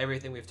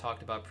 everything we've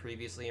talked about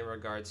previously in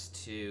regards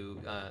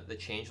to the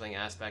changeling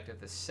aspect of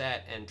the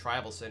set and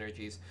tribal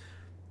synergies.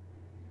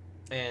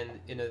 And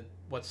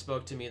what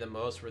spoke to me the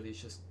most were these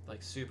just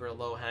like super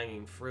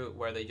low-hanging fruit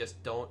where they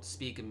just don't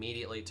speak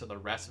immediately to the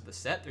rest of the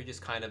set. They're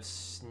just kind of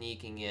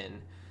sneaking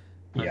in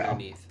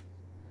underneath.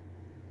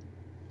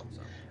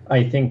 So.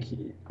 I think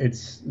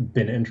it's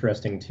been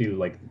interesting too.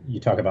 Like you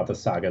talk about the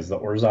sagas, the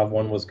Orzhov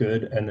one was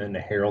good, and then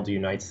Herald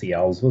Unites the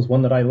Elves was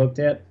one that I looked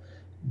at.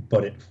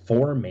 But at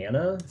 4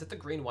 mana, is it the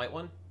green-white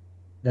one?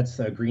 That's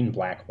a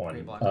green-black one.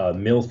 Green-black.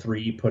 Mill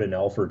 3, put an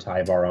elf or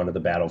Tyvar onto the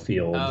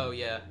battlefield. Oh,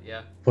 yeah.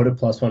 Put a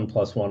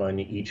 +1/+1 on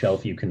each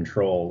elf you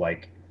control.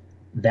 Like,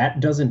 that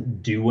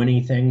doesn't do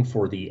anything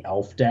for the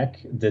elf deck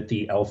that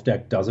the elf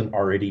deck doesn't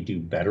already do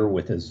better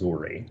with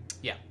Azuri.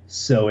 Yeah.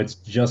 So it's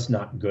just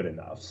not good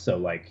enough. So,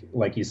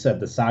 like you said,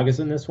 the sagas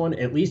in this one,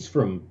 at least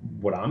from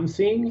what I'm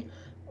seeing,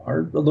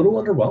 are a little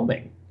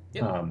underwhelming.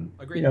 Yep,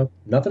 agreed.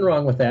 Nothing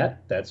wrong with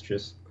that. That's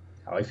just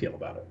how I feel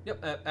about it.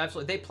 Yep,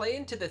 absolutely. They play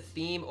into the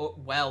theme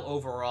well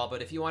overall,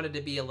 but if you wanted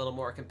to be a little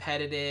more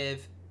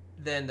competitive,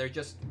 then they're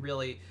just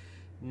really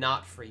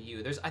not for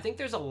you. I think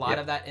there's a lot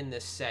of that in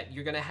this set.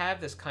 You're going to have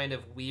this kind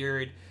of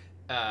weird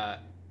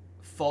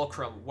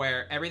fulcrum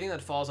where everything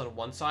that falls on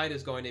one side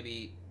is going to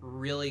be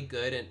really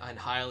good and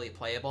highly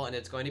playable, and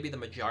it's going to be the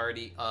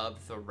majority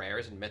of the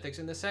rares and mythics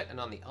in the set, and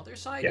on the other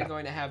side you're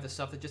going to have the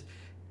stuff that just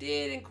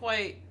didn't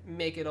quite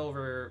make it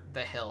over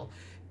the hill.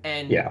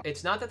 And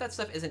it's not that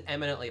stuff isn't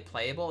eminently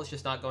playable, it's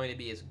just not going to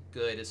be as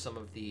good as some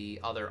of the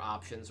other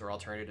options or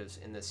alternatives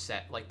in this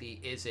set, like the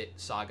Is It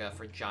saga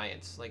for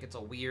Giants. Like, it's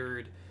a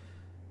weird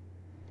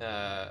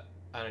I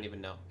don't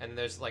even know. And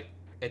there's like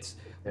It's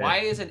why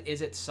isn't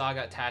Izzet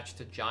Saga attached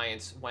to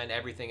Giants when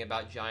everything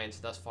about Giants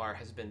thus far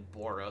has been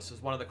Boros?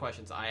 Is one of the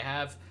questions I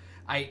have.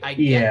 I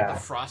get the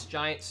Frost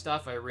Giant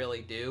stuff, I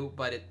really do,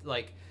 but it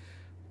like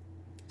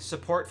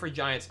support for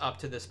Giants up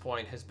to this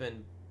point has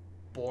been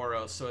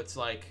Boros, so it's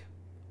like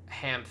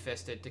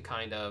ham-fisted to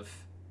kind of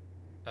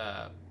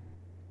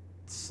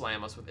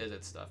slam us with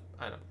Izzet stuff.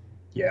 I don't know.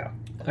 Yeah,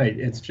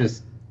 it's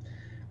just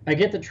I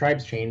get that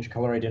tribes change,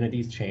 color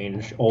identities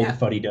change, old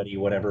fuddy-duddy,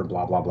 whatever,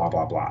 blah, blah, blah,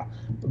 blah, blah.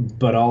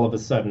 But all of a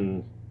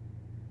sudden,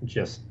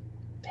 just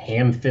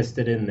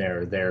ham-fisted in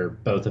there, they're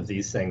both of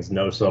these things,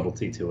 no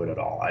subtlety to it at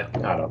all. I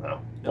don't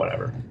know.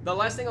 Whatever. The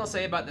last thing I'll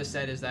say about this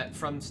set is that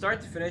from start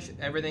to finish,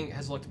 everything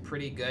has looked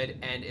pretty good,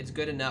 and it's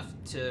good enough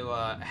to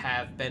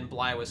have Ben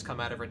Blywas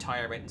come out of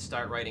retirement and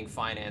start writing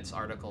finance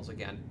articles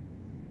again.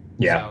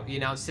 Yeah. So he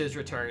announced his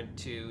return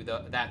to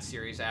that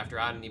series after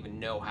I don't even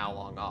know how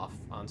long off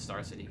on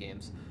Star City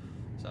Games.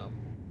 So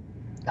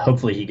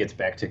hopefully he gets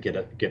back to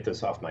get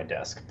this off my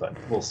desk, but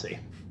we'll see.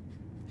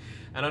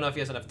 I don't know if he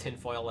has enough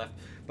tinfoil left,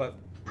 but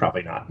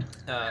probably not.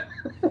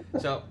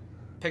 So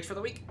picks for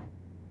the week?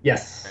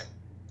 Yes. Right.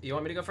 You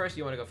want me to go first?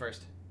 You want to go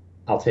first?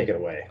 I'll take it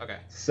away. Okay.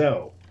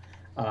 So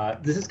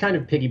this is kind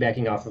of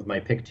piggybacking off of my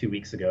pick 2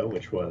 weeks ago,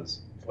 which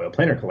was Foil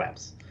Planar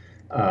Collapse.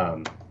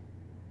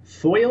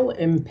 Foil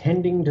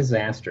Impending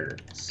Disaster.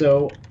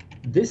 So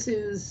this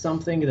is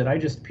something that I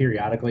just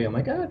periodically, I'm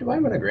like, do I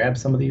want to grab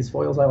some of these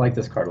foils? I like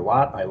this card a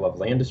lot. I love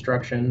land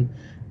destruction.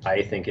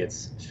 I think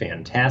it's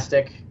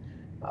fantastic.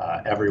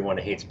 Everyone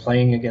hates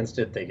playing against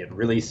it. They get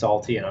really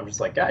salty, and I'm just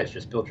like, guys,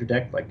 just build your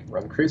deck, like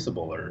run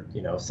Crucible or,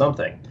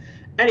 something.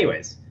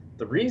 Anyways,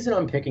 the reason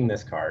I'm picking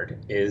this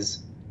card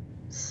is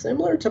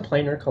similar to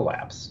Planar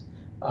Collapse.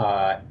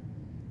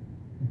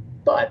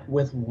 But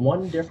with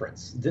one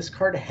difference. This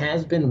card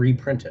has been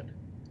reprinted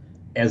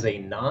as a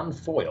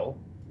non-foil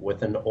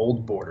with an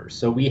old border.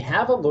 So we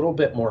have a little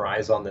bit more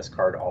eyes on this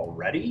card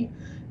already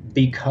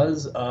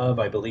because of,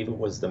 I believe it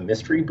was the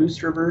Mystery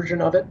Booster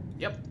version of it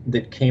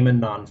that came in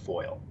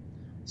non-foil.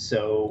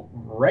 So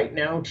right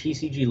now,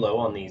 TCG low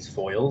on these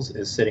foils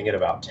is sitting at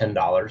about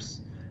 $10.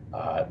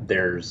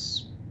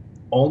 There's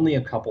only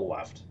a couple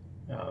left.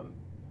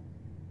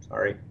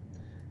 Sorry.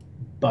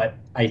 But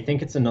I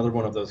think it's another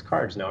one of those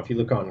cards. Now, if you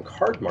look on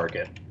Card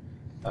Market,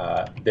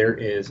 there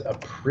is a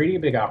pretty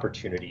big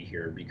opportunity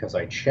here because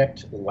I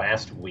checked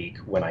last week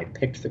when I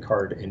picked the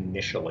card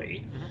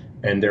initially,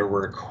 and there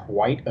were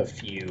quite a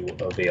few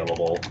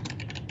available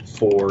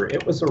for,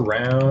 it was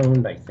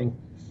around, I think,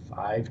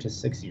 €5 to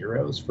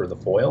 €6 for the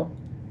foil.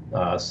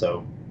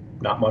 So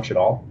not much at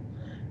all.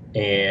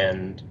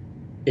 And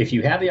if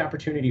you have the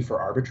opportunity for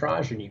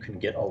arbitrage and you can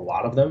get a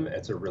lot of them,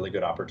 it's a really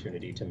good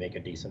opportunity to make a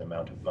decent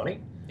amount of money.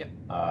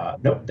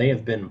 Nope, they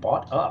have been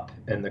bought up,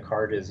 and the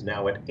card is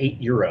now at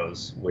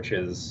 €8, which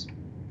is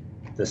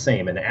the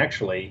same. And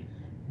actually,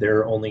 there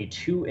are only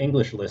 2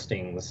 English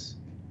listings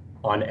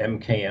on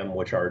MKM,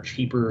 which are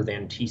cheaper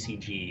than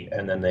TCG,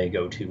 and then they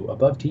go to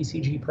above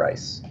TCG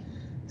price.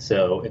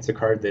 So it's a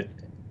card that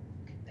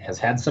has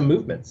had some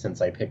movement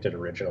since I picked it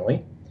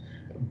originally.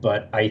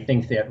 But I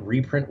think that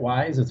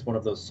reprint-wise, it's one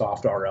of those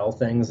soft RL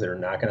things. They're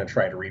not going to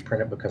try to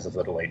reprint it because of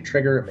the delayed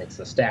trigger. It makes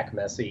the stack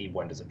messy.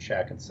 When does it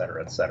check, et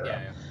cetera, et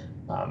cetera.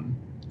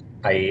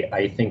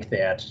 I think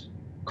that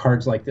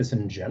cards like this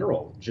in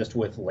general, just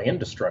with land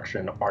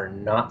destruction, are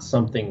not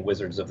something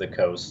Wizards of the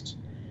Coast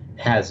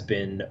has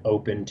been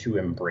open to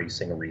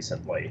embracing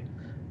recently.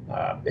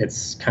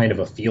 It's kind of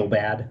a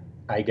feel-bad,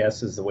 I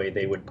guess, is the way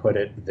they would put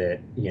it, that,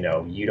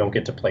 you don't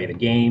get to play the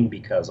game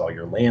because all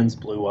your lands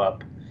blew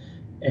up.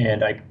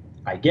 And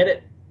I get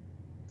it,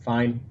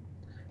 fine.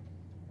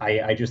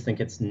 I just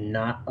think it's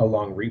not a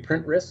long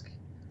reprint risk.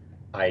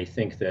 I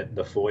think that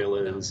the foil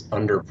is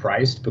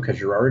underpriced because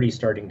you're already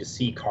starting to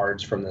see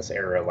cards from this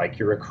era, like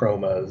your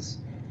Achromas,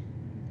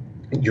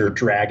 your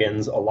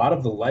Dragons. A lot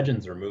of the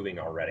legends are moving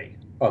already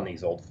on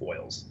these old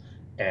foils.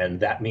 And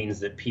that means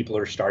that people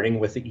are starting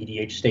with the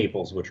EDH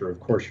staples, which are,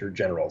 of course, your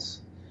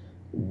generals.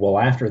 Well,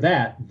 after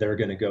that, they're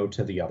going to go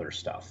to the other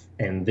stuff.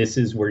 And this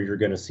is where you're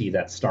going to see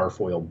that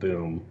Starfoil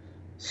boom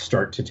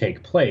start to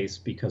take place,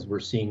 because we're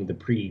seeing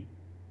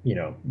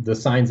the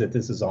signs that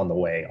this is on the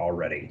way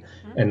already.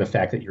 And the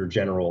fact that your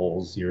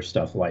generals, your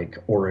stuff like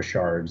Aura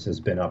Shards has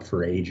been up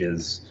for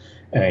ages,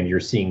 and you're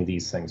seeing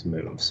these things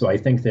move. So I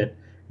think that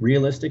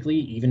realistically,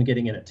 even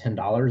getting in at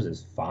 $10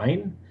 is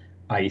fine.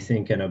 I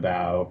think in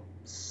about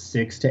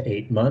 6 to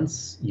 8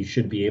 months, you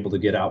should be able to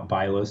get out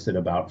buy list at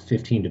about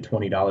 $15 to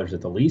 $20 at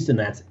the least. And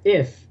that's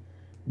if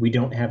we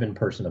don't have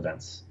in-person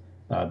events.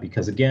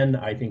 Because again,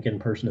 I think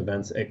in-person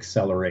events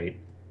accelerate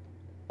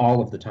all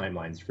of the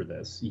timelines for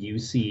this. You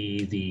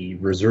see the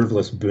reserve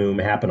list boom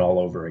happen all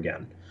over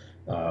again.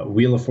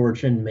 Wheel of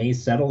Fortune may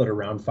settle at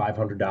around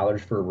 $500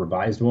 for a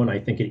revised one. I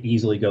think it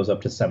easily goes up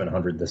to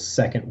 $700 the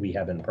second we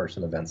have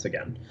in-person events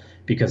again,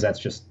 because that's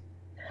just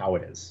how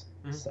it is.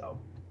 So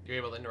you're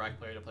able to interact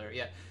player to player.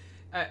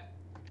 Yeah,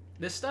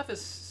 this stuff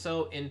is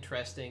so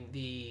interesting.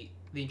 The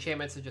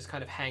enchantments that just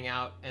kind of hang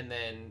out and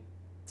then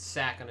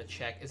sack on a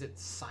check. Is it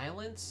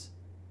Silence?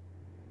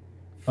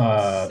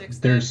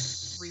 Sixth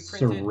There's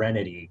reprinted.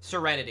 Serenity.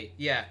 Serenity,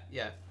 yeah.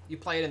 You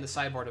play it in the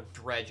sideboard of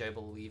Dredge, I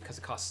believe, because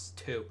it costs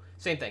 2.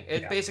 Same thing.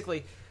 It's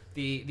basically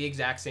the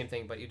exact same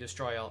thing, but you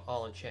destroy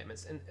all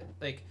enchantments. And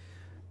like,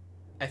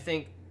 I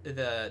think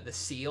the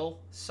seal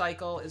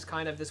cycle is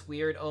kind of this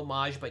weird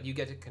homage, but you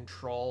get to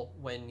control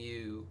when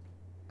you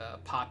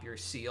pop your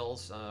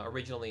seals.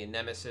 Originally in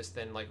Nemesis,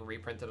 then like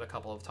reprinted a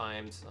couple of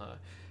times.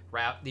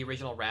 The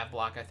original Rav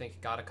block, I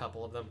think, got a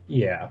couple of them.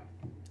 Yeah.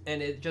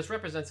 And it just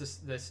represents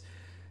this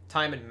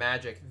time in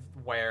Magic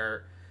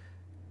where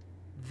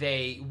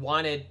they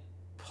wanted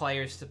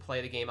players to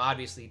play the game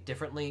obviously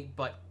differently,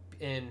 but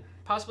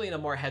possibly in a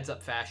more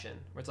heads-up fashion,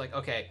 where it's like,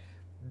 okay,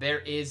 there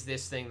is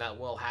this thing that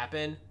will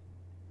happen,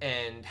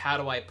 and how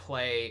do I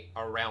play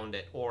around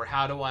it, or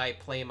how do I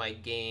play my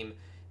game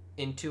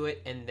into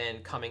it and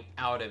then coming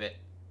out of it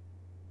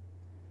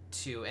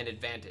to an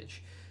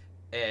advantage.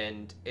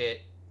 And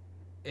it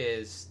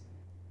is,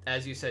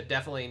 as you said,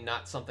 definitely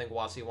not something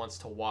WotC wants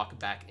to walk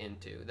back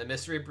into. The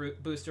mystery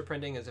booster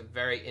printing is a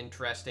very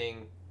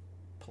interesting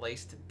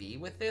place to be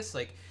with this.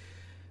 Like,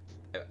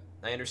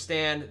 I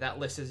understand that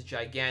list is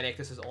gigantic.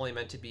 This is only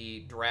meant to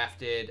be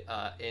drafted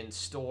in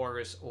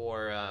stores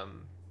or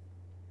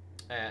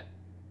at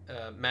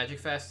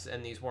Magic Fests,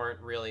 and these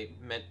weren't really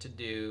meant to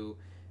do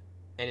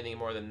anything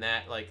more than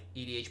that. Like,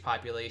 EDH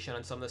population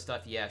on some of the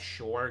stuff, yeah,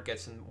 sure,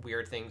 get some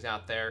weird things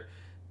out there,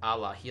 a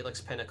la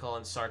Helix Pinnacle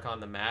and Sarkhan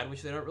the Mad,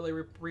 which they don't really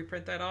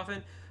reprint that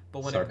often.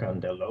 But when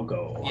Sarkhan the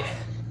Logo. Yeah.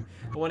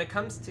 But when it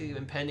comes to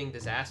Impending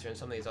Disaster and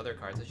some of these other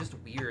cards, it's just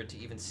weird to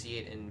even see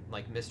it in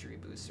like mystery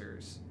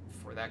boosters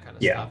for that kind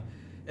of stuff.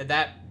 And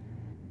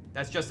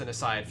that's just an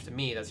aside to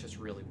me. That's just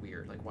really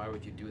weird. Like, why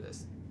would you do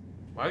this?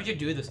 Why would you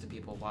do this to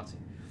people, WotC?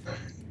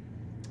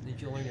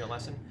 Did you learn your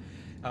lesson?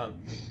 Have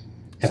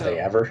they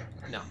ever?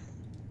 No.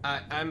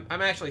 I'm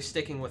actually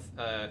sticking with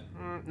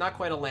not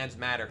quite a Lands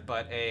Matter,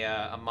 but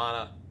a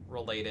mana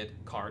related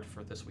card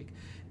for this week.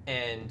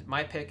 And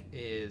my pick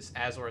is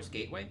Azor's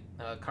Gateway,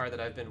 a card that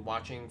I've been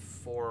watching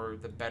for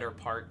the better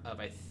part of,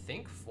 I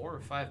think, 4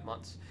 or 5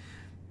 months.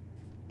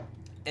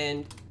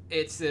 And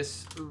it's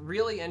this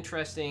really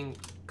interesting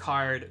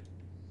card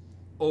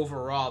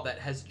overall that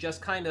has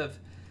just kind of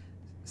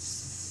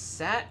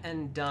sat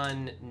and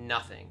done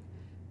nothing.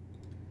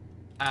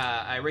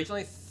 I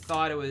originally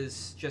thought it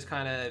was just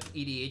kind of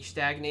EDH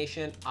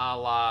stagnation a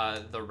la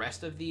the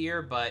rest of the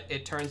year, but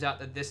it turns out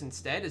that this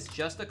instead is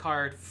just a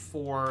card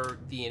for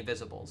the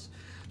Invisibles.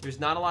 There's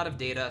not a lot of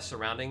data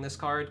surrounding this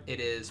card. It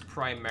is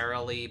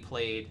primarily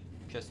played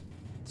just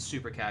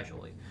super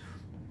casually.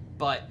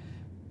 But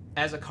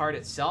as a card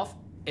itself,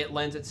 it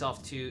lends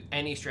itself to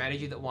any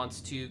strategy that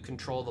wants to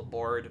control the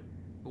board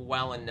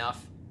well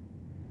enough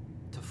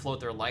to float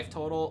their life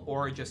total,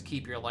 or just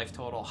keep your life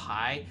total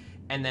high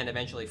and then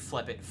eventually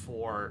flip it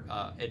for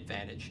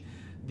advantage.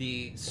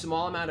 The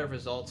small amount of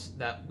results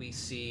that we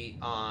see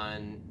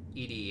on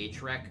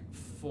EDH Rec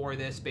for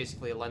this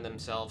basically lend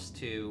themselves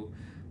to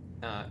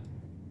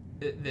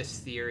this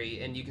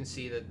theory, and you can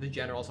see that the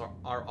generals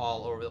are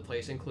all over the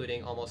place,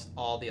 including almost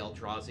all the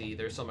Eldrazi.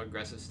 There's some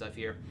aggressive stuff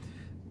here,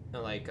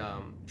 like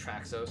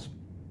Traxos,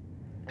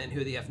 and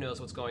who the F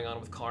knows what's going on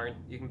with Karn.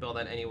 You can build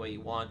that any way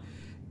you want.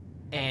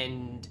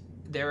 And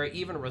there are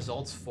even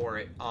results for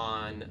it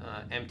on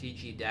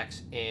MTG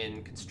decks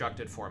in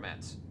constructed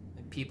formats.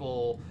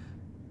 People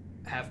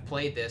have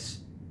played this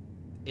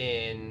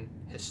in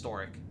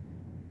Historic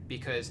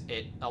because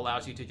it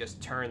allows you to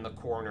just turn the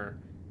corner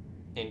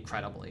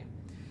incredibly.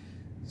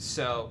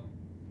 So,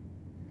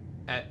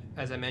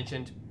 as I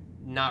mentioned,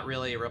 not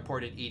really a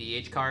reported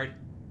EDH card,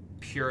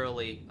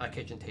 purely a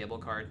kitchen table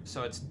card.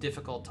 So it's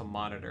difficult to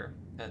monitor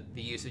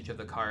the usage of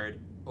the card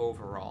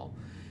overall.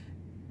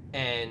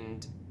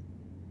 And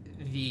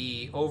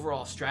the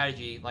overall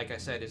strategy, like I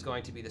said, is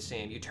going to be the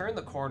same. You turn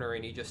the corner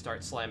and you just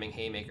start slamming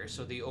haymakers.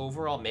 So the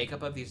overall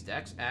makeup of these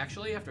decks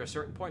actually, after a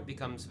certain point,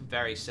 becomes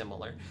very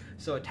similar.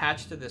 So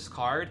attached to this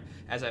card,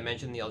 as I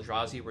mentioned, the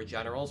Eldrazi were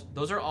generals.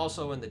 Those are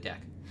also in the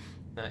deck.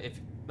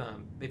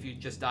 If you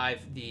just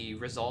dive the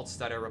results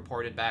that are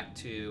reported back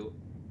to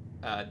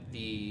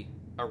the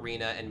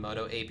Arena and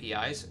Moto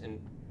APIs and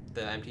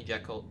the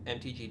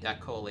MTG deck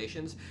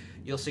coalitions,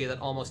 you'll see that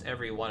almost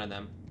every one of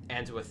them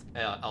ends with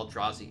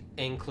Eldrazi,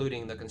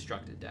 including the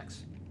constructed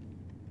decks.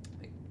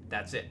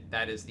 That's it.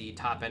 That is the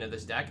top end of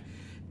this deck.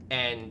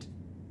 And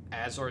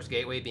Azor's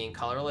Gateway being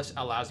colorless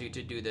allows you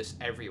to do this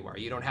everywhere.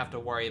 You don't have to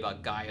worry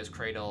about Gaia's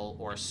Cradle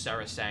or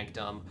Serra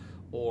Sanctum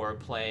or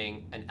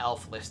playing an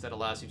elf list that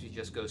allows you to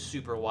just go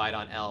super wide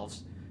on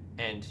elves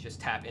and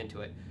just tap into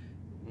it.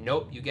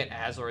 Nope, you get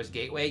Azor's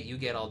Gateway, you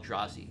get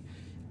Eldrazi.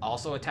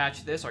 Also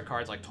attached to this are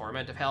cards like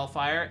Torment of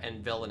Hellfire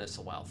and Villainous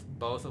Wealth,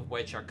 both of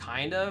which are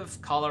kind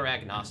of color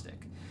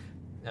agnostic.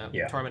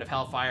 Torment of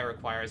Hellfire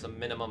requires a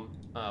minimum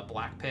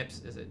black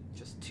pips. Is it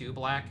just 2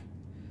 black?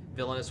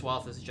 Villainous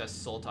Wealth is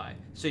just Sultai.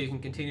 So you can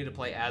continue to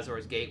play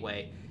Azor's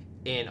Gateway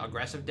in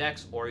aggressive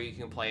decks, or you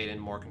can play it in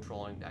more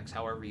controlling decks,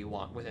 however you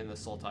want within the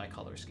Sultai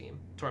color scheme.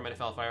 Torment of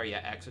Hellfire,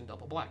 X and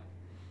double black.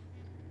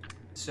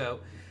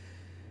 So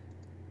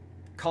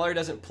color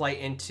doesn't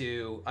play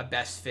into a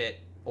best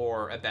fit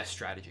or a best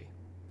strategy.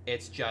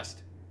 It's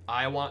just,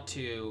 I want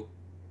to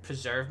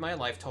preserve my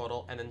life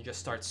total and then just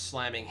start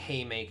slamming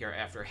haymaker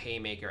after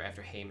haymaker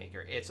after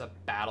haymaker. It's a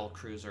battle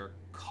cruiser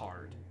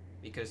card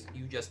because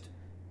you just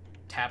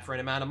tap for an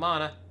amount of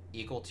mana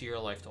equal to your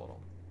life total.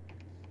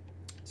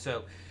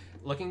 So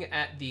looking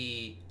at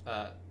the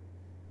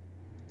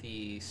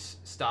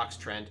stocks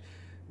trend,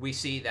 we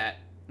see that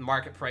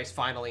market price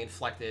finally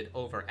inflected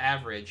over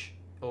average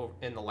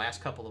in the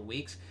last couple of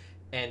weeks.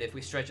 And if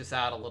we stretch this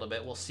out a little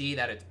bit, we'll see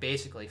that it's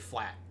basically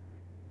flat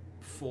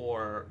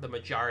for the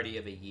majority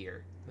of a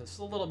year. This is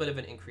a little bit of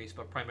an increase,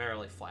 but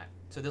primarily flat.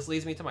 So this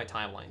leads me to my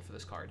timeline for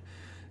this card.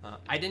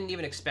 I didn't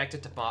even expect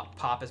it to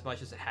pop as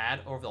much as it had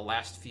over the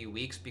last few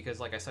weeks because,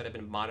 like I said, I've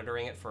been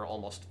monitoring it for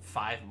almost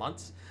 5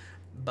 months.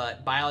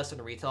 But buy list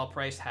and retail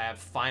price have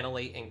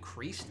finally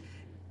increased,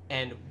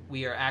 and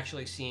we are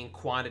actually seeing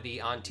quantity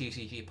on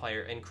TCG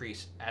Player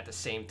increase at the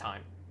same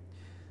time.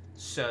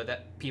 So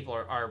that people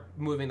are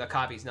moving the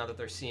copies now that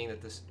they're seeing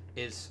that this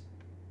is,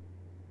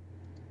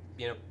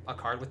 a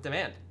card with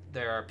demand.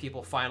 There are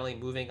people finally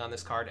moving on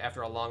this card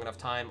after a long enough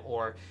time,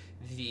 or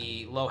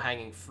the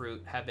low-hanging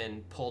fruit have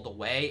been pulled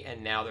away,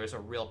 and now there's a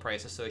real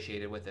price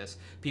associated with this.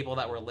 People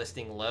that were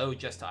listing low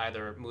just to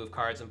either move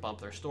cards and bump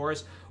their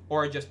stores,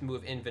 or just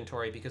move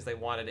inventory because they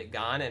wanted it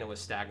gone and it was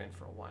stagnant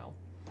for a while.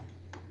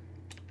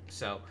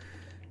 So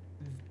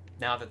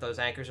now that those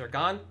anchors are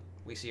gone,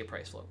 we see a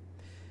price flow.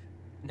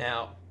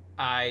 Now,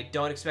 I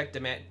don't expect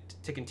demand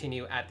to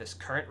continue at this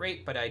current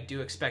rate, but I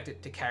do expect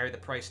it to carry the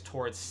price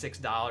towards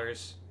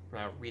 $6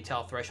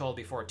 retail threshold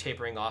before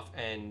tapering off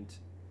and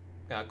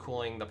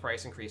cooling the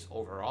price increase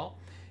overall.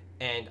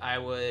 And I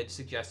would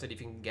suggest that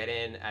if you can get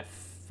in at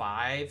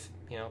 5,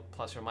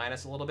 plus or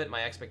minus a little bit,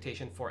 my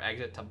expectation for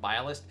exit to buy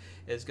list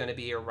is going to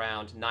be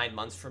around 9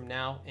 months from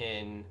now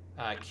in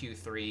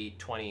Q3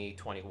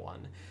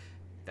 2021.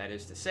 That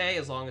is to say,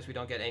 as long as we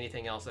don't get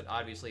anything else that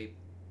obviously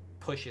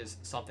pushes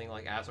something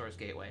like Azor's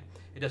Gateway.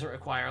 It doesn't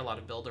require a lot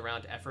of build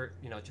around effort.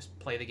 Just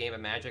play the game of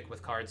Magic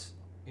with cards,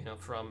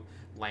 from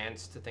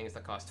lands to things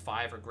that cost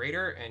 5 or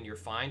greater, and you're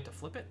fine to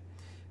flip it.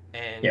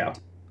 And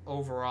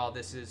overall,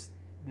 this is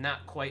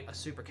not quite a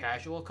super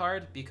casual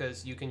card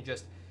because you can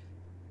just,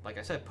 like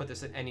I said, put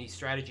this in any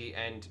strategy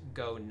and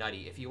go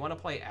nutty. If you want to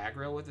play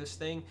aggro with this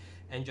thing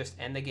and just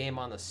end the game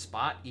on the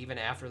spot, even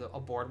after a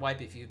board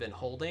wipe, if you've been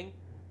holding,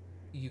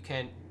 you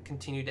can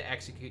continue to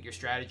execute your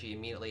strategy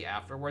immediately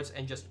afterwards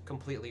and just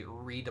completely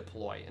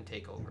redeploy and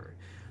take over.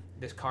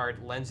 This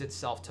card lends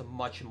itself to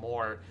much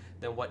more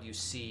than what you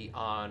see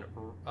on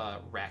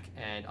Rec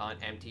and on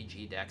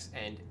MTG decks,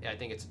 and I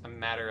think it's a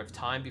matter of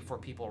time before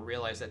people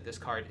realize that this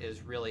card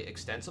is really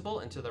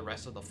extensible into the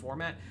rest of the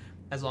format,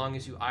 as long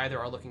as you either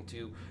are looking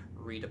to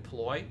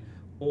redeploy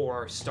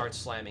or start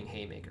slamming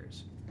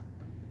haymakers.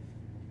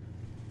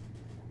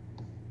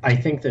 I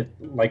think that,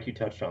 like you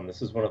touched on,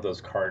 this is one of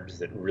those cards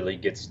that really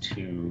gets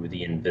to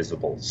the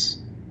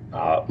invisibles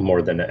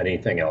more than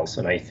anything else.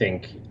 And I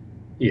think,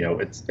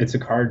 it's a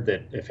card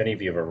that if any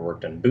of you have ever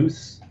worked in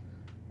booths,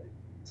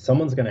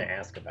 someone's going to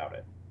ask about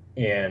it.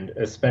 And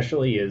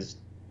especially as,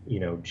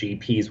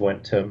 GPs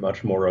went to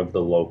much more of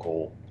the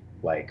local,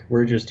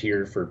 we're just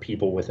here for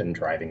people within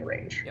driving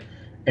range. Yep.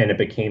 And it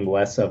became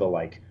less of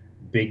a,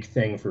 big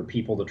thing for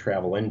people to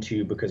travel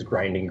into because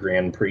grinding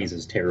Grand Prix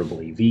is terrible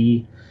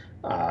EV.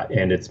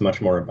 And it's much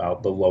more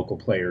about the local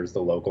players,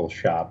 the local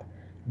shop.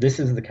 This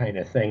is the kind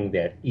of thing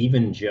that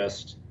even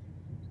just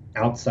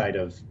outside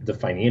of the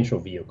financial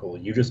vehicle,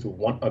 you just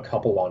want a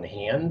couple on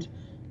hand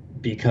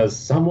because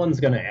someone's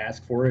going to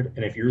ask for it.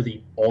 And if you're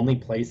the only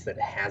place that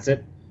has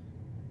it,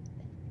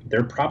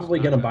 they're probably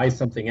going to buy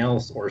something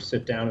else or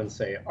sit down and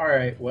say, all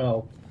right,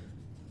 well,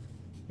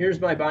 here's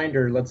my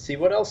binder. Let's see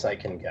what else I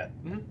can get.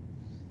 Mm-hmm.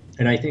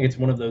 And I think it's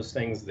one of those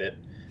things that,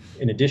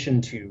 in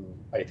addition to,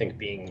 I think,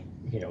 being,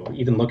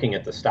 even looking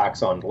at the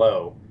stocks on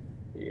low,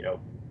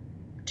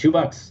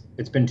 $2,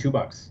 it's been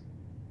 $2.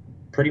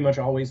 Pretty much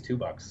always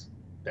 $2.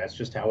 That's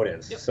just how it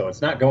is. Yep. So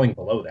it's not going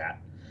below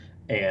that.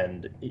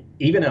 And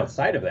even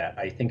outside of that,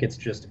 I think it's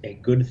just a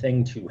good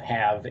thing to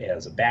have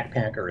as a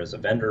backpacker, as a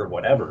vendor,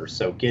 whatever.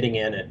 So getting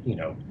in at,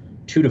 $2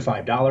 to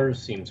 $5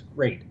 seems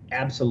great.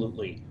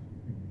 Absolutely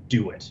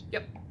do it.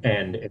 Yep.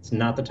 And it's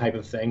not the type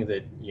of thing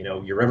that,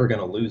 you're ever going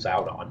to lose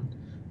out on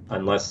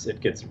unless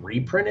it gets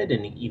reprinted.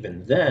 And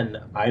even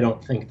then, I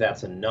don't think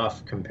that's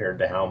enough compared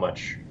to how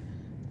much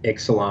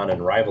Ixalan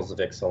and Rivals of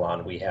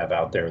Ixalan we have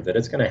out there that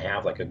it's going to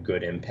have a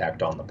good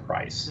impact on the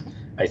price.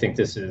 I think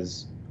this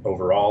is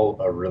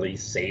overall a really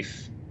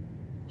safe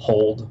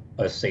hold,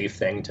 a safe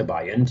thing to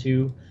buy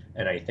into.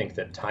 And I think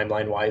that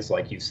timeline-wise,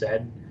 like you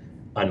said,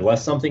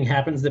 unless something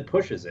happens that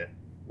pushes it,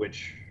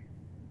 which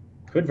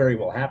could very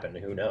well happen,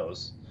 who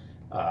knows,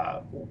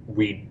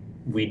 we'd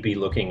be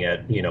looking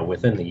at,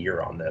 within the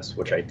year on this,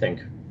 which I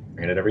think,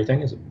 granted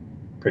everything, is a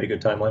pretty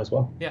good timeline as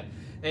well. Yeah.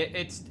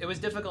 It was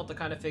difficult to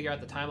kind of figure out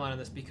the timeline on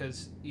this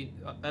because,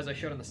 as I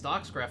showed on the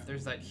stocks graph,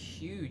 there's that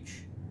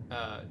huge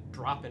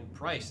drop in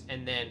price,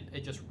 and then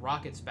it just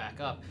rockets back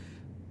up.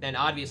 And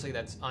obviously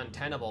that's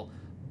untenable,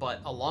 but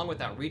along with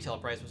that retail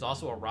price was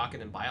also a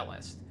rocket in buy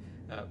list.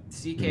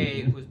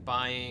 CK was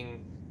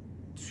buying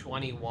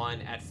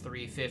 21 at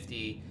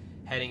 350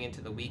 heading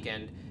into the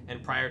weekend,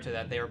 and prior to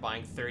that they were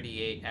buying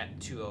 38 at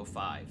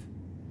 205.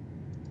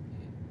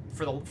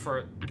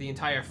 For the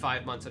entire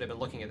 5 months that I've been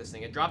looking at this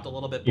thing, it dropped a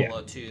little bit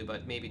below 2,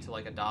 but maybe to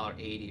like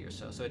 $1.80 or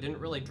so. So it didn't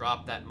really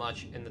drop that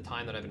much in the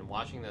time that I've been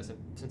watching this, and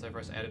since I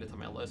first added it to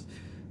my list.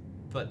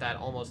 But that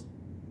almost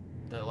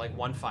like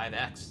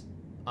 1.5x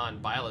on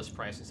buy list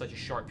price in such a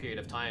short period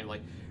of time,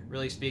 like,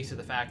 really speaks to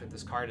the fact that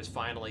this card is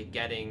finally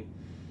getting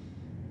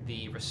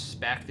the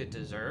respect it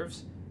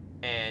deserves,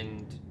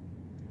 and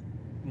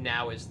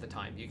now is the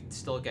time. You can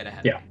still get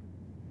ahead. Yeah.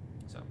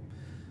 So,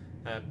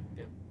 yeah.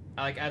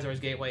 I like Azor's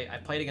Gateway. I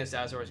played against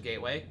Azor's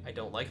Gateway. I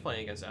don't like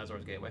playing against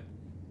Azor's Gateway,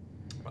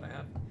 but I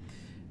have.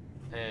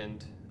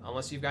 And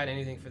unless you've got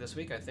anything for this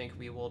week, I think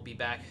we will be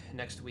back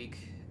next week,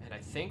 and I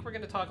think we're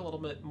going to talk a little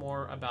bit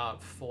more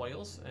about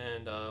foils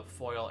and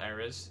foil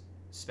errors,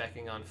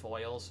 specking on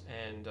foils,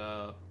 and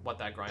what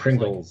that grind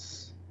Pringles.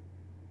 is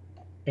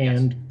like.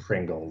 And yes.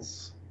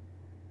 Pringles.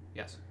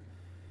 Yes.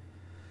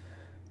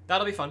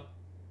 That'll be fun.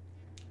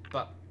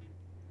 But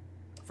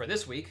for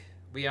this week,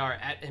 we are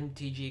at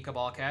MTG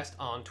Cabalcast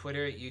on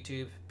Twitter,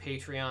 YouTube,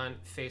 Patreon,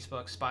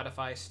 Facebook,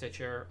 Spotify,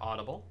 Stitcher,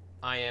 Audible.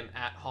 I am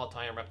at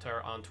HallTime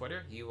Reptar on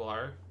Twitter. You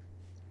are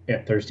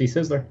at Thirsty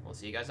Sizzler. We'll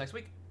see you guys next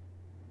week.